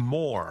back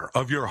more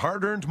of your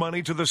hard-earned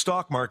money to the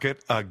stock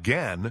market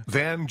again,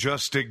 then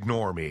just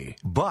ignore me.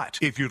 But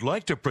if you'd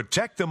like to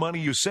protect the money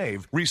you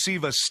save,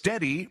 receive a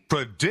steady,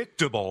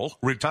 predictable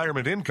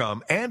retirement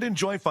income, and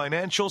enjoy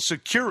financial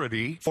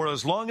security for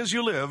as long as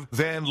you live,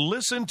 then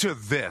listen to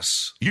this.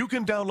 You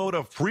can download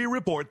a free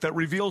report that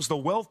reveals the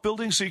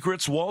wealth-building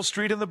secrets Wall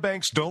Street and the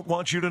banks don't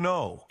want you to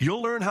know.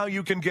 You'll learn how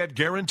you can get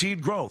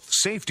guaranteed growth,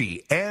 safety,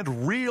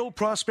 and real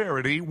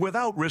prosperity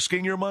without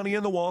risking your money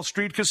in the Wall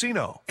Street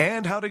casino,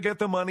 and how to get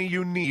the money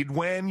you need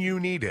when you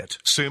need it,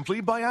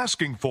 simply by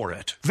asking for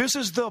it. This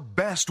is the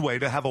best way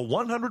to have a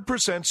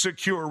 100%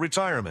 secure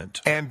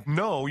retirement and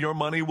know your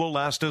money will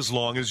last as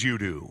long as you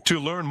do. To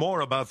learn more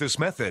about this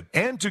method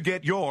and to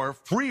get your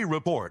free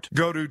report,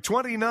 go to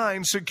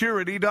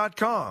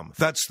 29security.com.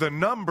 That's the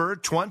number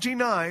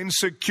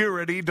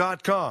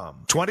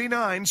 29security.com.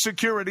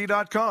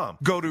 29security.com.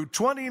 Go to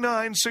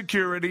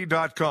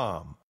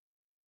 29security.com.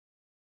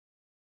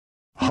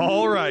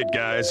 All right,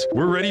 guys,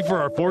 we're ready for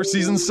our Four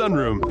Seasons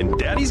sunroom, and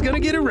Daddy's gonna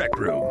get a rec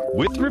room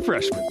with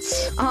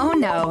refreshments. Oh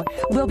no,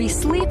 we'll be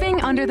sleeping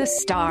under the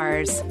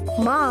stars.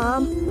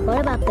 Mom,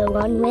 what about the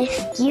one with,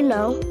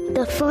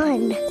 the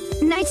fun?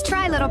 Nice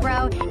try, little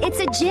bro. It's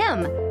a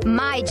gym.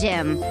 My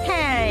gym.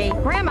 Hey,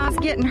 Grandma's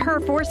getting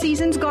her Four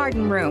Seasons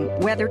garden room.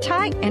 Weather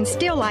tight and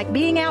still like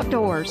being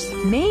outdoors.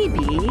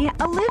 Maybe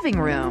a living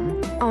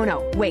room. Oh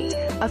no, wait,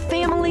 a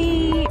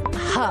family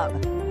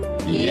hub.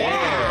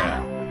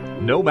 Yeah!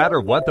 No matter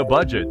what the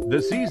budget,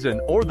 the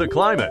season, or the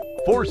climate,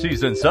 Four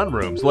Seasons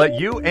sunrooms let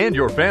you and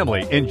your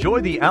family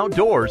enjoy the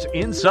outdoors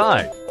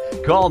inside.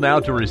 Call now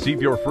to receive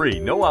your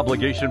free,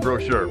 no-obligation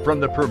brochure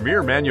from the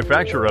premier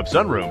manufacturer of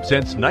sunrooms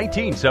since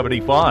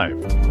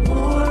 1975.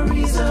 More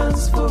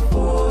reasons for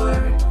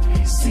Four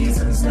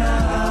Seasons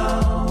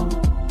now.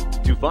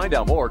 To find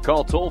out more,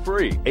 call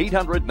toll-free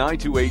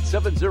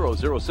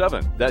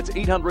 800-928-7007. That's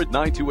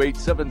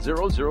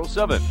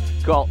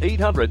 800-928-7007. Call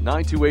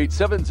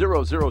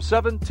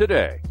 800-928-7007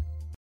 today.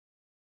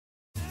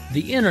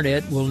 The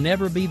Internet will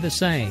never be the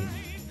same.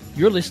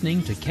 You're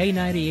listening to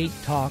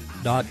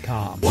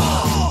K98Talk.com.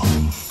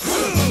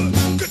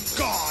 Good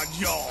God,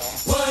 y'all.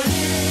 What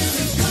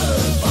is it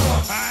good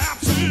for?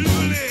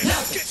 Absolutely.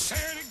 Let's get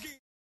set again.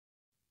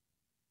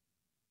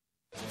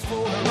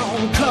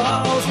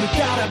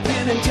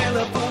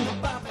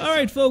 All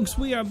right, folks,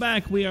 we are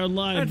back. We are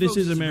live. This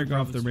is America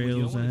Off the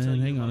Rails.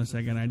 And hang on a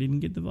second. I didn't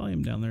get the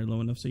volume down there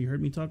low enough, so you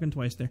heard me talking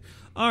twice there.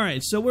 All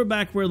right, so we're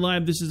back. We're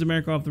live. This is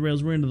America Off the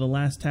Rails. We're into the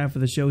last half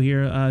of the show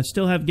here.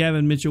 Still have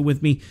Gavin Mitchell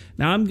with me.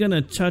 Now, I'm going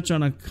to touch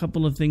on a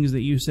couple of things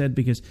that you said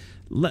because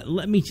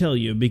let me tell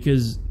you,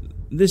 because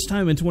this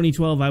time in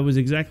 2012, I was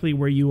exactly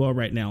where you are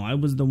right now. I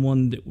was the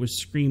one that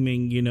was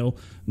screaming,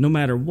 no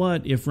matter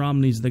what, if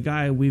Romney's the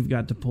guy, we've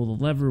got to pull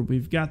the lever.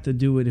 We've got to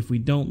do it. If we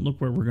don't,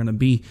 look where we're going to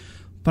be.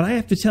 But I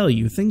have to tell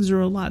you, things are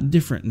a lot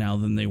different now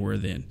than they were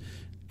then.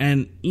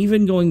 And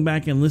even going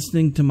back and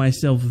listening to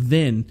myself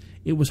then,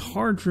 it was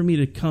hard for me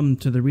to come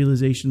to the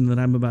realization that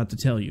I'm about to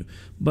tell you.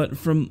 But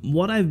from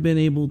what I've been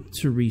able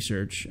to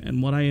research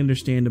and what I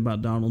understand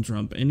about Donald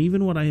Trump and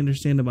even what I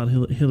understand about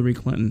Hillary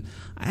Clinton,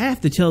 I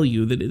have to tell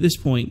you that at this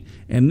point,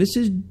 and this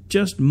is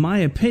just my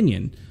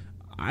opinion,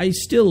 I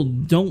still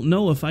don't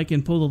know if I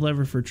can pull the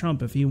lever for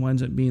Trump if he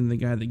winds up being the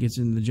guy that gets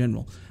in the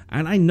general.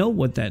 And I know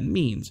what that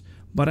means.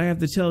 But I have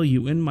to tell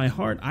you, in my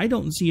heart, I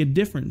don't see a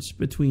difference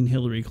between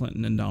Hillary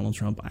Clinton and Donald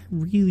Trump. I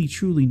really,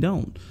 truly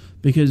don't.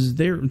 Because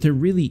there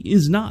really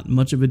is not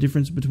much of a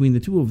difference between the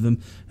two of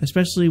them,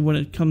 especially when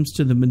it comes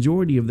to the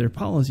majority of their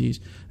policies.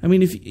 I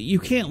mean, if you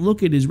can't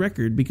look at his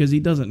record because he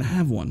doesn't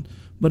have one.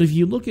 But if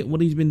you look at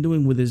what he's been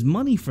doing with his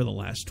money for the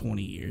last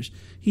 20 years,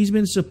 he's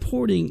been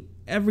supporting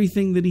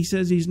everything that he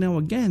says he's now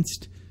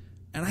against.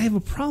 And I have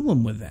a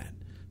problem with that.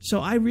 So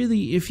I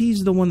really, if he's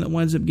the one that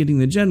winds up getting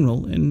the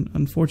general, and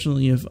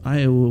unfortunately if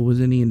Iowa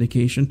was any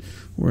indication,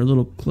 we're a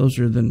little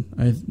closer than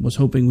I was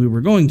hoping we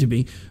were going to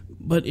be,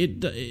 but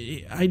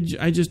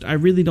I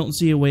really don't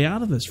see a way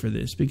out of this for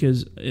this,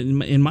 because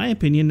in my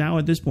opinion now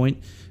at this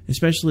point,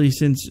 especially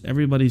since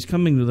everybody's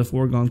coming to the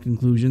foregone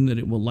conclusion that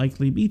it will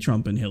likely be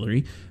Trump and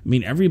Hillary. I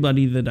mean,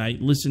 everybody that I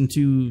listen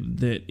to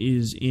that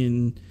is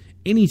in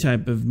any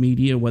type of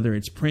media, whether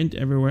it's print,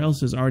 everywhere else,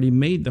 has already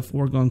made the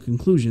foregone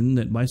conclusion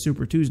that by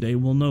Super Tuesday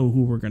we'll know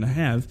who we're going to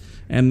have,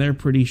 and they're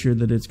pretty sure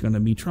that it's going to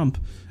be Trump.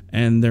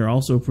 And they're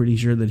also pretty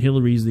sure that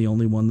Hillary's the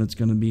only one that's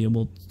going to be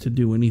able to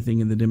do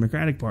anything in the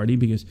Democratic Party,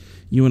 because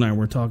you and I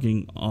were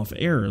talking off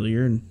air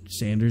earlier, and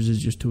Sanders is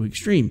just too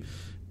extreme.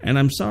 And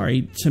I'm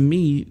sorry, to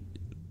me,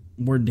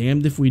 we're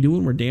damned if we do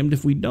and we're damned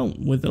if we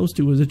don't, with those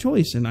two as a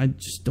choice, and I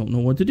just don't know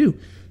what to do.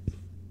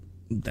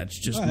 That's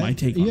just my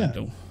take on it,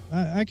 though.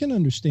 I can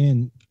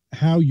understand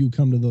how you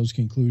come to those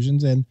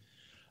conclusions, and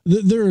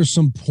there are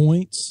some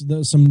points,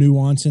 some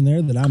nuance in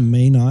there that I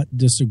may not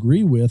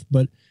disagree with,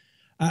 but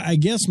I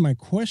guess my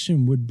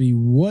question would be,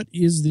 what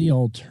is the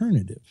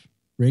alternative,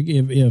 Rick?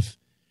 If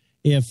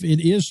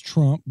it is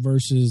Trump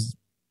versus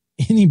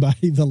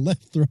anybody the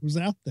left throws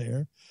out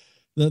there,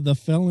 the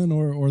felon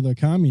or the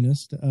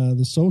communist,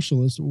 the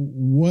socialist,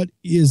 what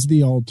is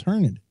the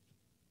alternative?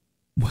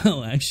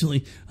 Well,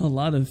 actually, a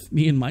lot of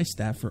me and my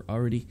staff are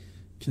already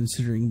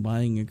considering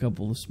buying a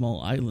couple of small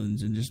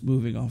islands and just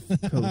moving off the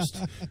coast.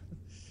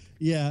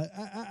 Yeah,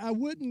 I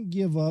wouldn't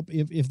give up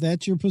if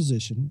that's your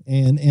position.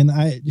 And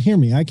hear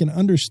me, I can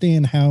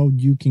understand how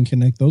you can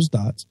connect those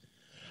dots.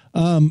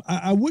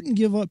 I wouldn't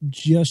give up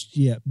just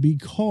yet,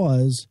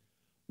 because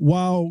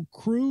while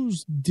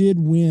Cruz did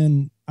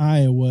win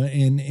Iowa,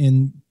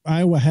 and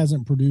Iowa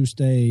hasn't produced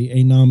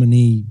a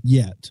nominee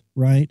yet,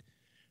 right?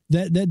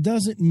 That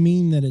doesn't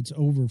mean that it's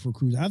over for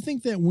Cruz. I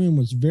think that win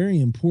was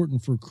very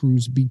important for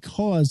Cruz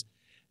because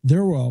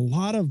there were a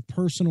lot of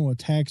personal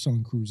attacks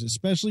on Cruz,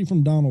 especially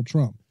from Donald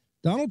Trump.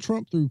 Donald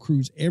Trump threw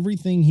Cruz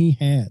everything he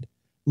had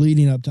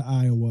leading up to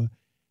Iowa.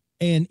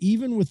 And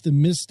even with the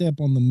misstep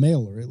on the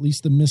mailer, at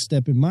least the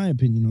misstep, in my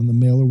opinion, on the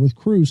mailer with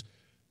Cruz,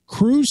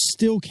 Cruz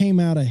still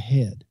came out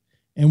ahead.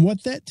 And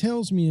what that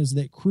tells me is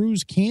that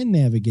Cruz can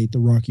navigate the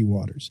rocky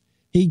waters.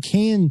 He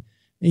can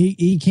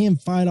He can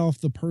fight off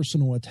the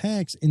personal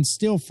attacks and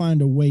still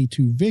find a way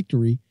to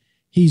victory.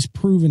 He's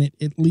proven it,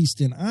 at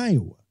least in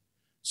Iowa.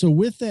 So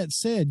with that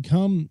said,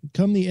 come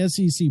the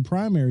SEC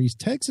primaries,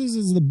 Texas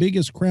is the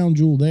biggest crown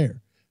jewel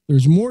there.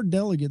 There's more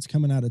delegates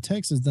coming out of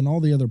Texas than all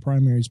the other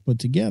primaries put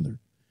together.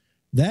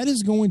 That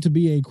is going to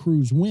be a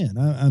Cruz win.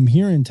 I'm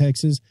here in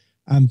Texas.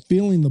 I'm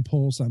feeling the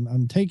pulse.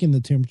 I'm taking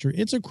the temperature.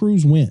 It's a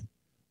Cruz win.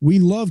 We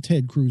love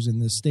Ted Cruz in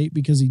this state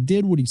because he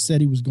did what he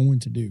said he was going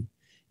to do,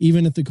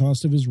 even at the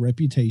cost of his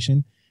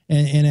reputation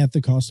and at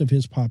the cost of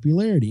his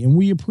popularity. And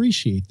we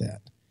appreciate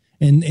that.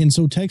 And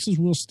so Texas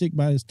will stick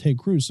by his Ted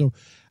Cruz. So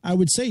I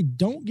would say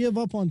don't give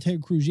up on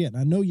Ted Cruz yet.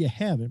 I know you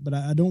haven't, but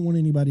I don't want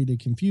anybody to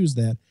confuse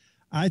that.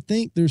 I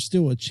think there's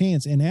still a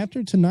chance. And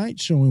after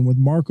tonight's showing with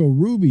Marco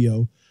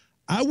Rubio,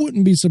 I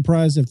wouldn't be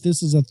surprised if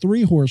this is a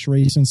 3-horse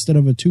race instead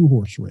of a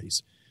 2-horse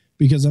race.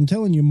 Because I'm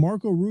telling you,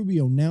 Marco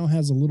Rubio now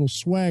has a little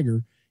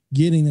swagger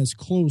getting as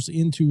close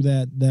into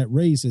that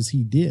race as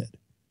he did.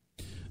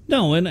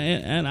 No,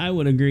 and I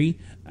would agree.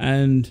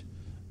 And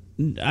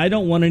I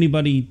don't want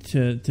anybody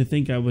to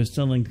think I was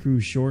selling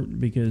Cruz short,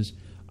 because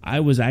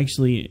I was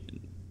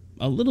actually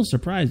a little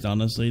surprised,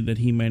 honestly, that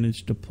he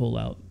managed to pull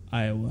out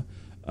Iowa.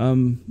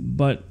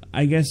 But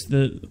I guess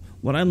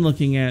what I'm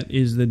looking at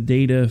is the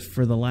data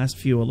for the last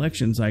few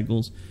election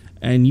cycles,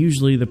 and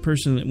usually the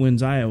person that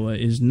wins Iowa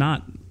is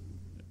not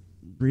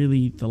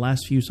really the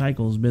last few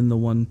cycles been the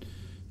one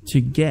to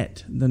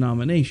get the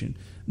nomination.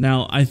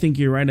 Now, I think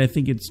you're right. I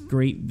think it's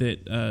great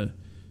that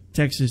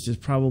Texas is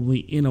probably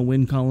in a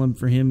win column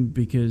for him,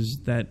 because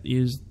that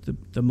is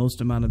the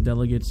most amount of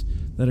delegates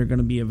that are going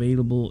to be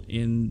available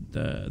in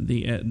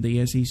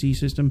the SEC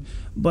system.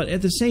 But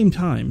at the same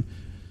time,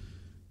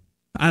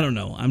 I don't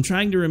know. I'm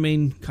trying to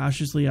remain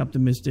cautiously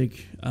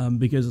optimistic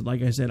because,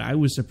 like I said, I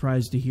was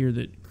surprised to hear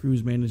that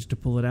Cruz managed to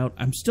pull it out.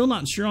 I'm still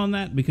not sure on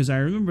that, because I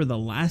remember the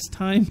last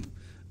time,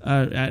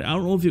 I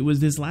don't know if it was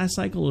this last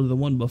cycle or the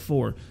one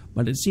before,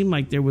 but it seemed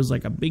like there was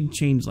like a big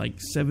change like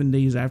 7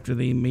 days after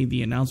they made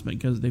the announcement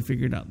because they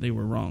figured out they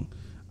were wrong.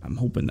 I'm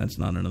hoping that's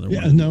not another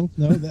one. No,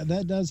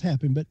 that does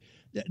happen, but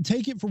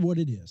take it for what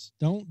it is.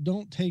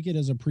 Don't take it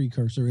as a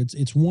precursor.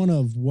 It's one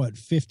of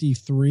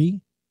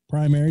 53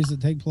 primaries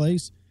that take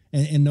place.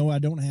 And no, I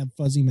don't have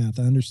fuzzy math.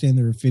 I understand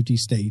there are 50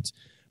 states,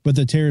 but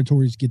the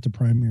territories get the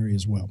primary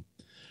as well.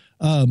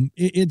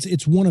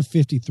 It's one of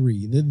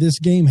 53. This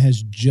game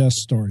has just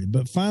started,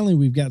 but finally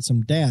we've got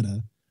some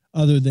data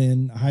other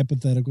than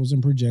hypotheticals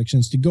and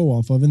projections to go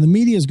off of, and the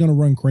media is going to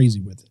run crazy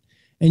with it.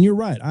 And you're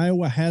right,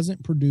 Iowa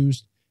hasn't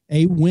produced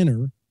a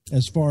winner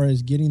as far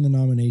as getting the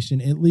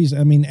nomination. At least,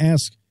 I mean,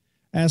 ask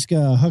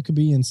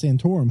Huckabee and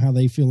Santorum how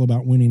they feel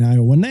about winning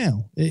Iowa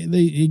now.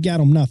 It got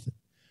them nothing.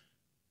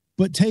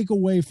 But take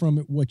away from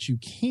it what you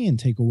can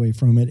take away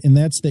from it, and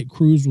that's that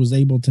Cruz was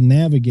able to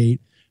navigate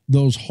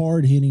those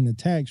hard-hitting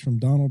attacks from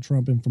Donald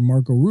Trump and from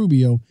Marco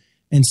Rubio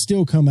and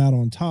still come out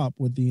on top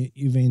with the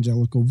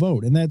evangelical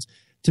vote. And that's,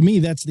 to me,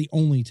 that's the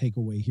only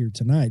takeaway here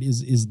tonight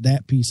is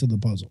that piece of the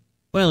puzzle.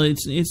 Well,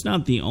 it's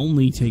not the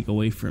only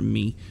takeaway from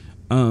me.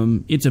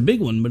 It's a big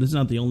one, but it's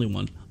not the only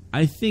one.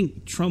 I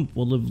think Trump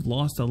will have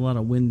lost a lot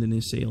of wind in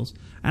his sails.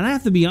 And I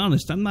have to be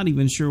honest, I'm not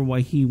even sure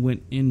why he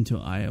went into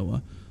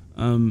Iowa.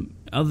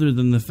 Other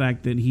than the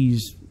fact that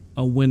he's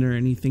a winner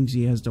and he thinks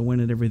he has to win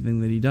at everything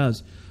that he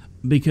does.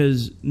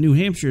 Because New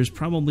Hampshire is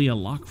probably a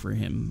lock for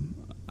him.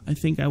 I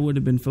think I would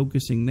have been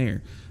focusing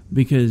there,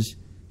 because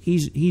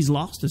he's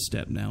lost a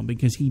step now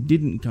because he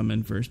didn't come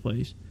in first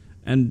place.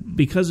 And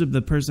because of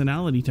the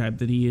personality type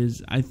that he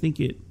is, I think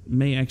it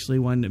may actually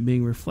wind up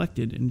being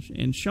reflected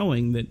and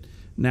showing that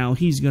now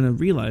he's going to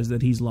realize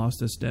that he's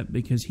lost a step,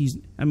 because he's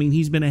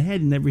been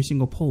ahead in every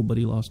single poll, but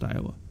he lost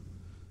Iowa.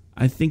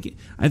 I think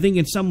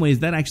in some ways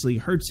that actually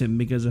hurts him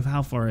because of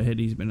how far ahead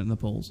he's been in the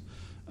polls.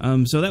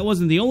 So that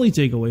wasn't the only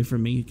takeaway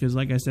from me, because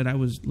like I said, I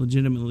was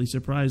legitimately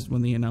surprised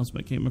when the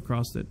announcement came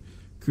across that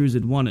Cruz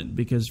had won it,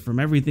 because from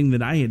everything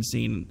that I had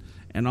seen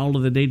and all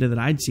of the data that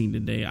I'd seen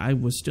today, I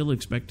was still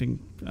expecting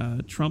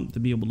Trump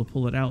to be able to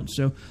pull it out.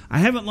 So I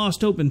haven't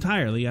lost hope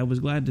entirely. I was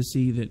glad to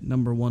see that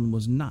number one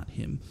was not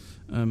him.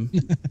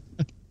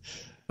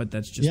 But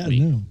that's just me.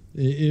 No,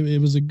 it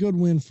was a good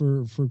win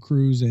for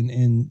Cruz,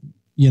 and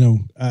you know,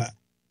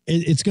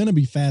 it's going to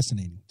be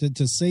fascinating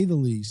to say the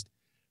least.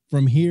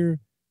 From here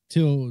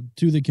to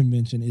the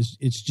convention,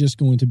 it's just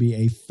going to be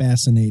a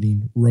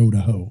fascinating road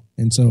to hoe,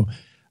 and so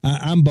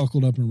I'm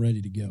buckled up and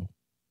ready to go.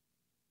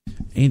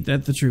 Ain't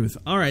that the truth?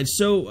 All right,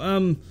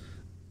 so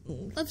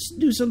let's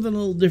do something a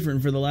little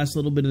different for the last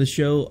little bit of the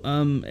show.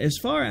 As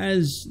far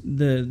as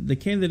the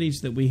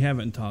candidates that we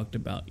haven't talked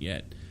about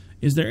yet,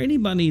 is there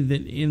anybody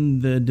that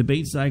in the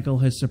debate cycle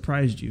has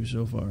surprised you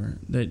so far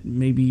that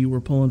maybe you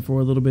were pulling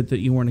for a little bit that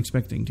you weren't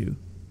expecting to?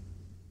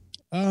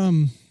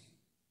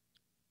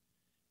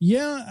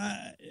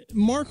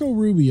 Marco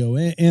Rubio,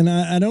 and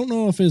I don't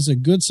know if it's a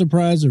good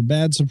surprise or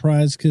bad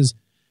surprise, because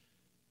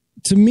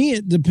to me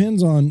it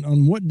depends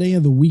on what day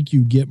of the week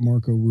you get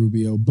Marco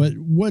Rubio. But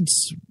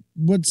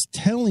what's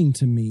telling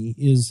to me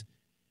is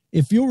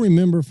if you'll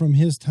remember from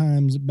his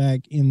times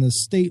back in the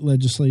state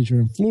legislature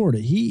in Florida,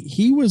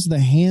 he was the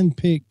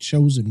handpicked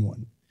chosen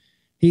one.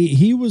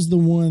 He was the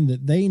one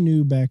that they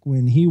knew back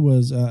when he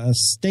was a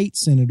state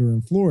senator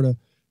in Florida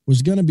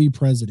was going to be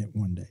president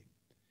one day.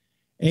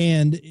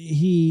 And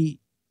he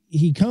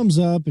comes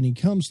up and he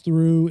comes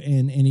through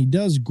and he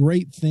does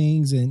great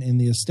things and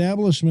the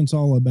establishment's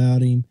all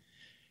about him.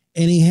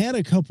 And he had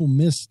a couple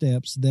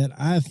missteps that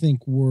I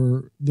think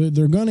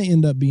they're going to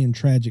end up being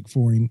tragic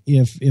for him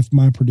if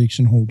my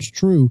prediction holds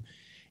true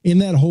in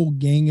that whole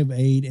Gang of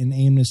Eight and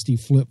amnesty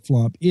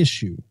flip-flop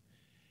issue.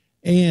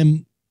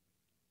 And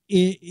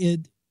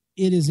it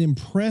is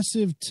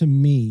impressive to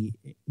me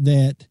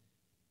that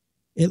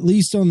at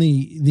least on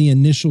the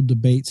initial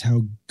debates,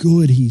 how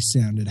good he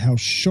sounded, how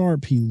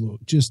sharp he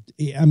looked.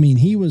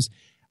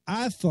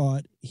 I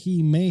thought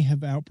he may have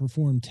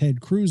outperformed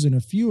Ted Cruz in a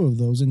few of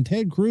those. And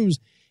Ted Cruz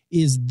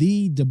is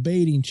the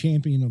debating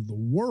champion of the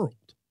world.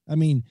 I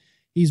mean,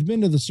 he's been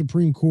to the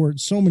Supreme Court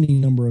so many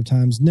number of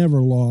times,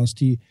 never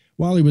lost.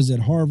 While he was at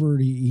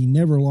Harvard, he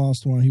never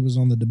lost while he was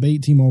on the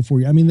debate team all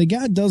 4 years. I mean, the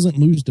guy doesn't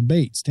lose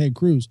debates, Ted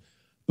Cruz.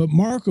 But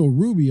Marco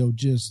Rubio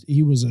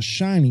he was a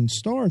shining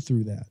star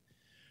through that.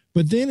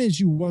 But then as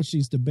you watch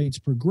these debates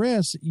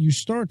progress, you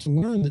start to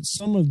learn that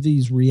some of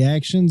these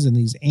reactions and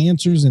these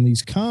answers and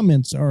these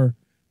comments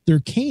they're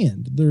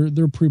canned.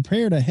 They're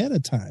prepared ahead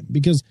of time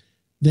because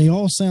they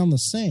all sound the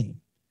same.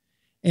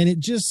 And it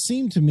just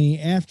seemed to me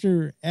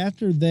after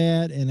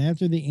that and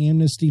after the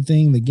amnesty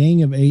thing, the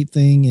Gang of Eight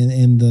thing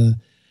and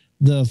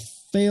the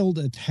failed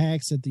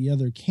attacks at the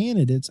other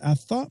candidates, I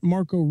thought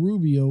Marco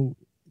Rubio,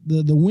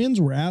 the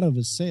winds were out of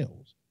his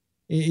sails.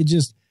 It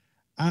just,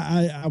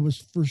 I was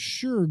for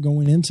sure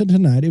going into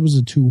tonight, it was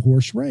a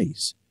 2-horse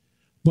race.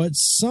 But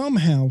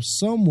somehow,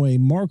 some way,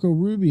 Marco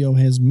Rubio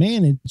has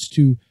managed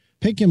to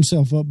pick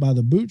himself up by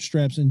the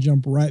bootstraps and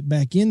jump right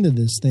back into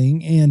this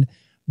thing. And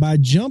by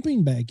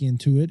jumping back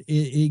into it,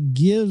 it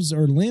gives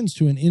or lends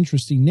to an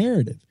interesting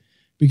narrative.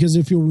 Because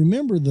if you'll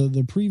remember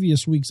the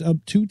previous weeks up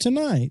to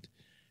tonight,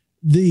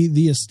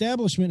 the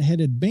establishment had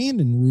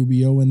abandoned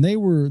Rubio and they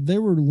were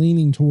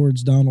leaning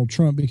towards Donald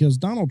Trump because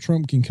Donald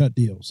Trump can cut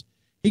deals.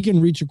 He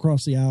can reach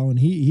across the aisle and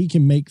he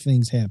can make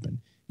things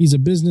happen. He's a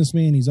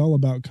businessman. He's all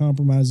about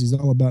compromise. He's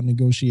all about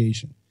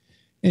negotiation.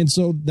 And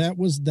so that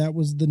was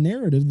the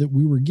narrative that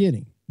we were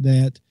getting,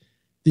 that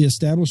the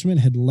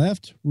establishment had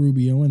left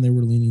Rubio and they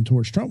were leaning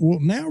towards Trump. Well,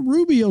 now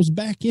Rubio's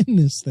back in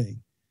this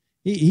thing.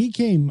 He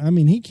came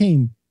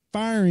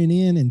firing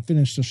in and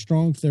finished a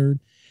strong third.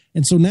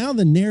 And so now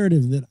the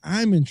narrative that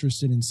I'm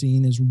interested in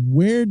seeing is,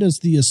 where does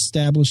the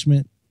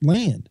establishment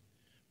land?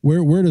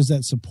 Where does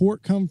that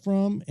support come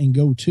from and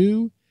go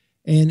to?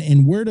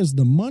 And where does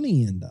the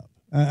money end up?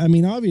 I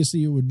mean,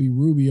 obviously it would be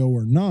Rubio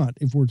or not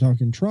if we're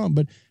talking Trump,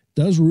 but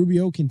does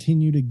Rubio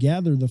continue to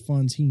gather the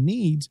funds he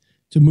needs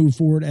to move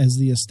forward as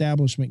the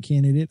establishment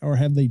candidate, or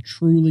have they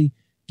truly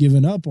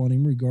given up on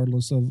him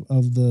regardless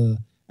of the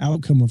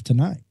outcome of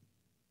tonight?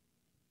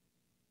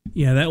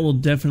 Yeah, that will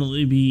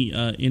definitely be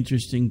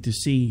interesting to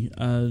see.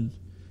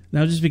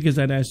 Now, just because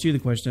I'd asked you the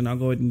question, I'll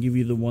go ahead and give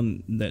you the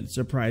one that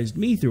surprised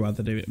me throughout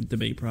the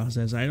debate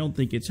process. I don't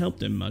think it's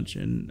helped him much,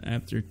 and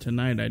after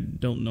tonight, I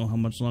don't know how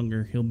much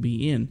longer he'll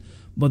be in.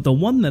 But the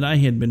one that I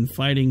had been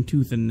fighting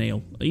tooth and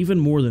nail, even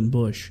more than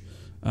Bush,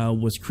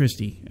 was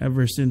Christie.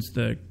 Ever since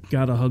the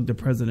gotta hug the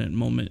president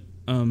moment,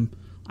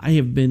 I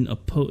have been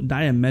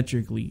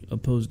diametrically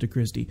opposed to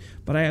Christie.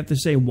 But I have to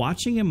say,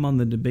 watching him on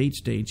the debate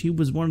stage, he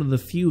was one of the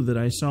few that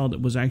I saw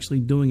that was actually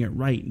doing it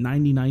right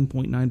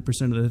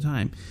 99.9% of the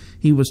time.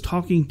 He was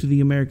talking to the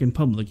American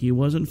public. He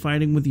wasn't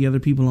fighting with the other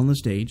people on the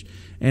stage.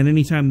 And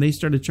anytime they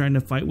started trying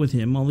to fight with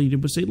him, all he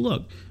did was say,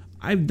 look,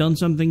 I've done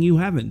something you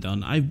haven't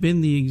done. I've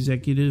been the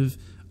executive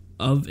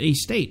of a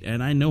state,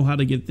 and I know how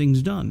to get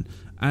things done.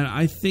 And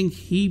I think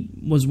he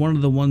was one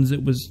of the ones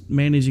that was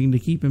managing to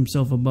keep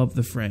himself above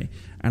the fray.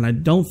 And I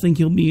don't think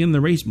he'll be in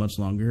the race much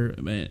longer.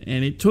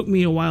 And it took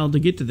me a while to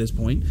get to this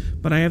point.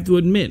 But I have to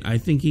admit, I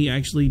think he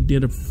actually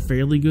did a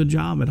fairly good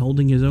job at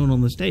holding his own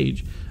on the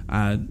stage.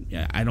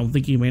 I don't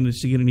think he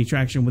managed to get any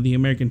traction with the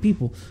American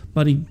people,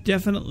 but he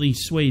definitely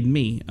swayed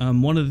me.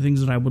 One of the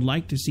things that I would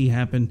like to see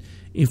happen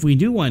if we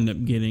do wind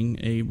up getting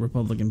a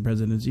Republican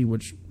presidency,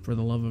 which, for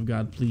the love of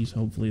God, please,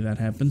 hopefully that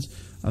happens.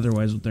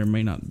 Otherwise, there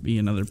may not be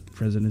another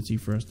presidency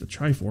for us to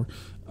try for.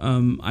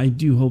 I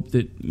do hope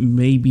that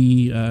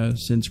maybe,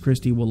 since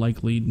Christie will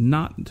likely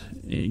not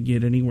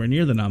get anywhere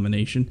near the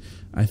nomination,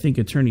 I think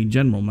Attorney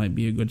General might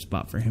be a good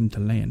spot for him to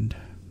land.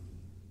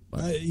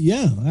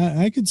 Yeah,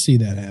 I could see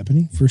that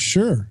happening for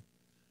sure.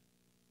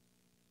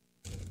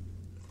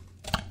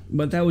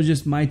 But that was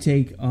just my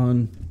take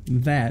on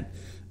that.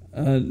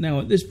 Now,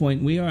 at this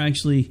point, we are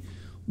actually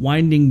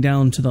winding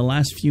down to the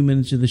last few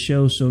minutes of the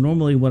show. So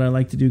normally what I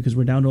like to do, because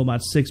we're down to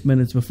about 6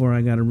 minutes before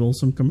I got to roll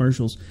some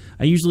commercials,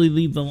 I usually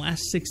leave the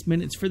last 6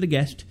 minutes for the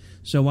guest.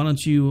 So why don't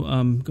you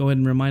go ahead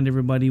and remind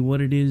everybody what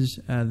it is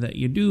that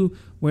you do,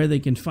 where they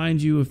can find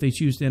you if they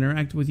choose to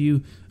interact with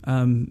you.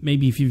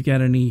 Maybe if you've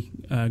got any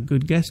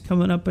good guests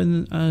coming up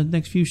in the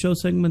next few show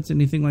segments,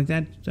 anything like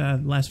that.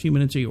 Last few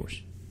minutes are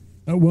yours.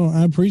 Well,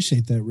 I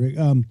appreciate that, Rick.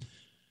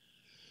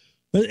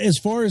 But as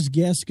far as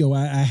guests go,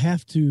 I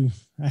have to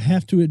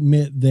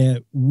admit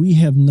that we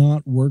have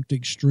not worked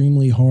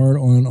extremely hard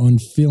on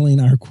filling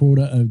our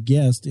quota of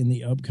guests in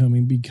the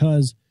upcoming,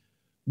 because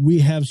we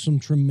have some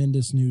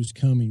tremendous news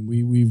coming.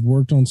 We've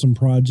worked on some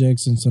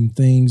projects and some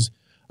things.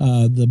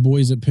 The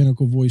boys at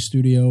Pinnacle Voice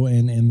Studio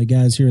and the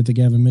guys here at the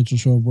Gavin Mitchell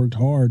Show have worked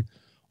hard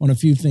on a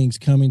few things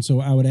coming. So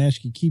I would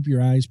ask you, keep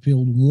your eyes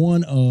peeled.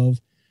 One of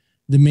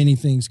the many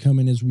things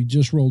coming is we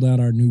just rolled out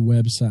our new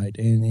website,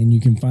 and you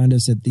can find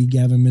us at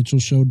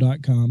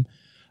thegavinmitchellshow.com.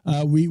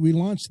 We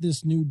launched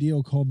this new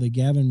deal called the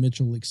Gavin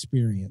Mitchell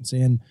Experience,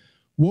 and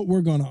what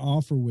we're going to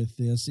offer with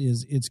this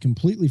is it's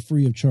completely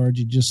free of charge.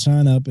 You just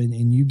sign up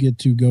and you get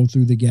to go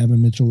through the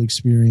Gavin Mitchell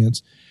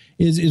Experience.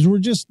 Is we're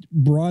just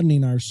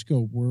broadening our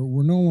scope.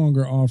 We're no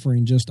longer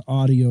offering just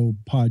audio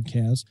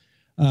podcasts.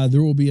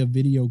 There will be a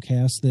video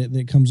cast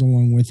that comes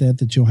along with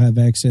that you'll have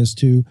access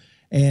to.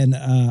 And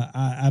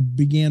I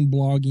began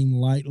blogging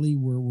lightly.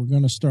 We're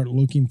going to start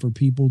looking for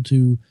people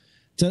to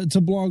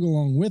blog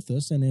along with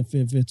us. And if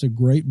it's a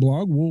great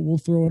blog, we'll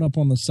throw it up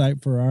on the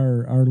site for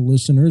our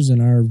listeners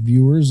and our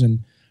viewers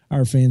and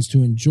our fans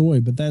to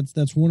enjoy. But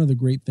that's one of the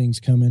great things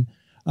coming.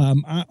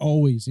 I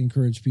always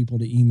encourage people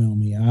to email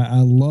me. I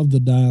love the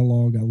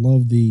dialogue. I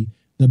love the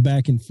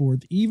back and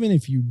forth. Even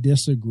if you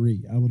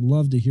disagree, I would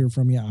love to hear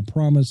from you. I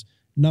promise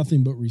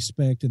nothing but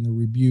respect and the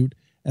rebuke,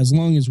 as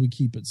long as we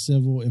keep it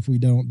civil. If we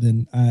don't,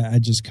 then I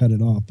just cut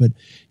it off. But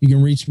you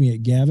can reach me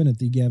at Gavin at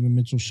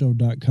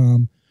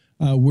thegavinmitchellshow.com.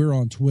 We're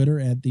on Twitter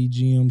at The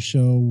GM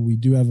Show. We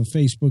do have a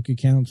Facebook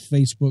account,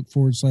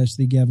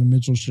 Facebook.com/The Gavin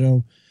Mitchell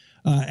Show.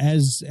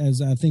 As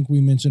I think we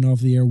mentioned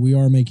off the air, we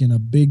are making a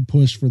big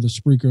push for the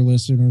Spreaker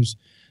listeners.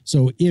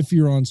 So if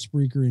you're on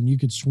Spreaker and you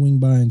could swing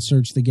by and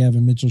search The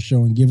Gavin Mitchell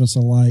Show and give us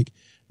a like,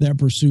 that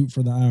pursuit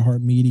for the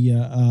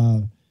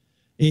iHeartMedia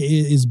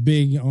is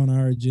big on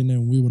our agenda,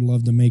 and we would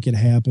love to make it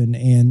happen.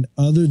 And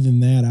other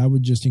than that, I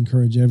would just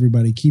encourage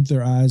everybody, keep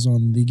their eyes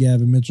on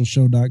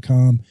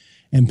thegavinmitchellshow.com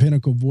and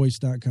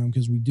pinnaclevoice.com,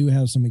 because we do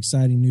have some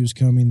exciting news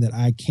coming that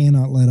I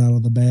cannot let out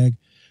of the bag.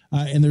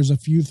 And there's a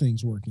few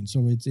things working.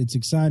 So it's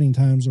exciting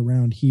times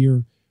around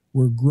here.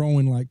 We're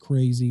growing like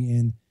crazy.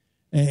 And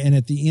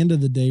at the end of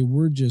the day,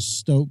 we're just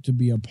stoked to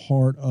be a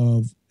part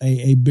of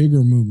a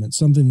bigger movement,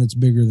 something that's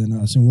bigger than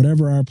us. And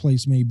whatever our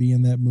place may be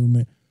in that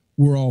movement,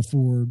 we're all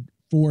for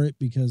it,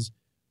 because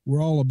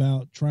we're all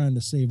about trying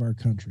to save our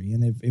country.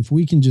 And if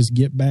we can just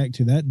get back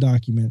to that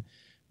document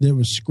that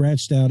was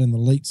scratched out in the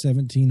late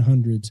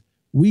 1700s,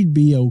 we'd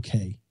be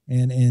okay.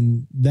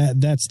 And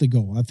that's the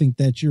goal. I think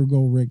that's your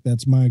goal, Rick.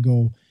 That's my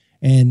goal.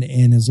 And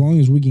as long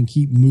as we can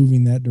keep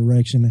moving that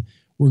direction,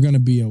 we're going to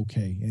be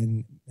okay.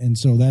 And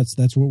so that's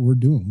what we're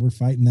doing. We're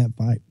fighting that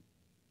fight.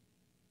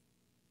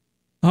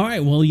 All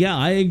right. Well, yeah,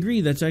 I agree.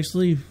 That's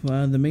actually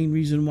the main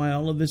reason why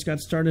all of this got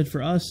started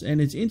for us.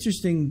 And it's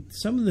interesting,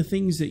 some of the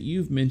things that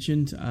you've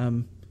mentioned,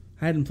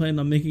 I hadn't planned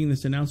on making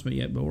this announcement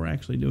yet, but we're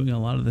actually doing a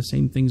lot of the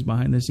same things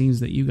behind the scenes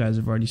that you guys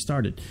have already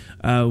started.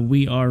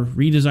 We are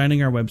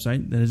redesigning our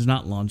website that is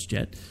not launched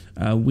yet.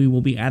 We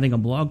will be adding a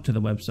blog to the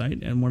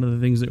website, and one of the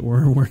things that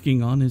we're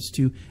working on is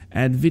to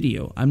add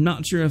video. I'm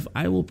not sure if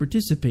I will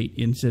participate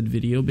in said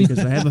video because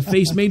I have a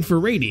face made for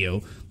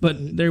radio, but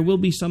there will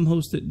be some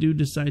hosts that do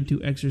decide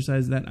to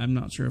exercise that. I'm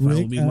not sure if Rick, I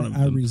will be one of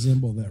them. I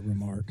resemble that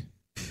remark.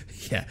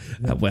 Yeah,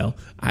 well,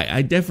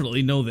 I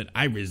definitely know that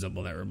I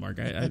resemble that remark.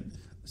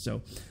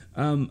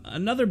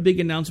 Another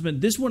big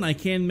announcement. This one I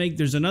can make.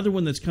 There's another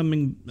one that's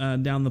coming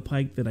down the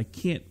pike that I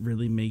can't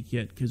really make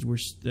yet because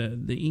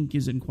the ink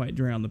isn't quite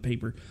dry on the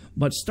paper.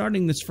 But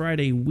starting this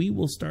Friday, we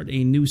will start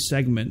a new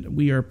segment.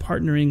 We are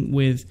partnering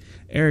with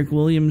Eric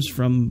Williams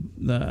from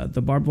the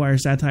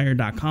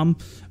barbedwiresatire.com.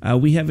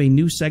 We have a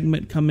new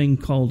segment coming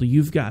called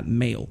You've Got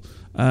Mail.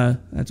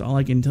 That's all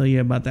I can tell you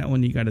about that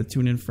one. You got to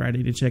tune in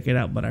Friday to check it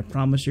out, but I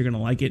promise you're going to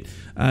like it.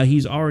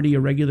 He's already a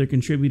regular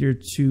contributor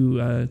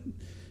to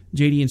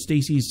JD and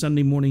Stacy's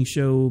Sunday morning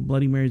show,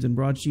 Bloody Marys and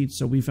Broadsheets,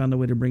 so we found a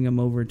way to bring him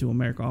over to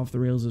America Off the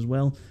Rails as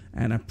well.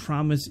 And I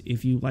promise,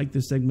 if you like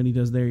the segment he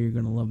does there, you're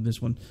going to love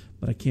this one,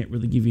 but I can't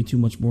really give you too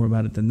much more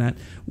about it than that.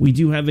 We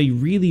do have a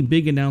really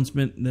big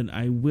announcement that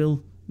I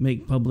will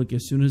make public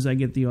as soon as I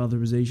get the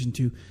authorization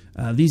to.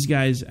 These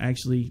guys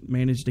actually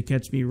managed to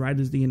catch me right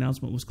as the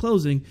announcement was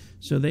closing,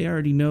 so they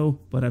already know,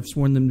 but I've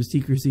sworn them to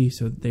secrecy,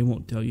 so they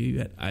won't tell you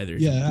yet either.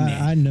 Yeah,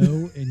 I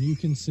know, and you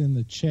can send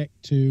the check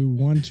to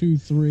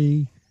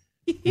 123.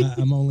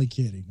 I'm only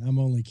kidding.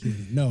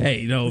 No.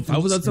 Hey, no, if I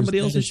was on somebody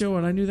else's show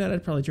and I knew that,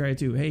 I'd probably try it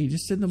too. Hey,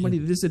 just send the money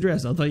to this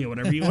address. I'll tell you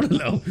whatever you want to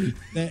know.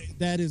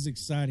 That is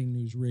exciting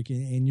news, Rick,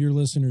 and your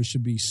listeners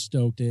should be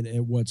stoked at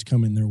what's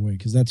coming their way,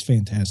 because that's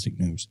fantastic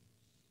news.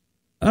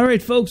 All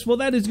right, folks. Well,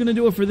 that is going to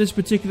do it for this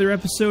particular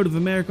episode of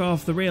America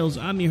Off the Rails.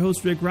 I'm your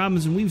host, Rick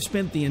Robinson. We've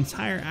spent the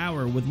entire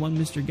hour with one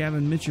Mr.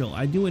 Gavin Mitchell.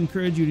 I do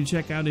encourage you to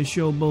check out his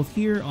show both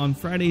here on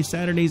Fridays,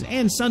 Saturdays,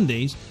 and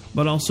Sundays,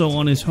 but also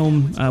on his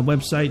home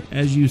website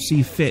as you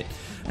see fit.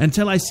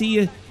 Until I see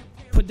you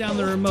Put down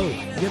the remote.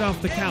 Get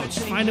off the couch.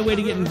 Find a way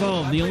to get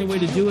involved. The only way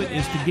to do it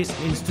is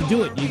to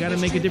do it. You got to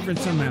make a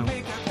difference somehow.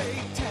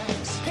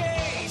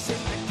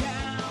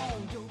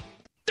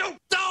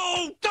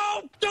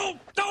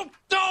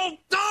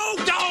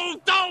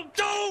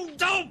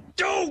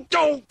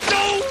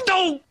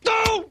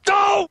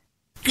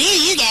 Screw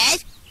you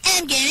guys.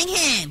 I'm going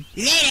home.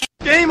 Later.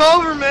 Game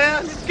over,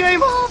 man. It's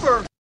game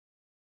over.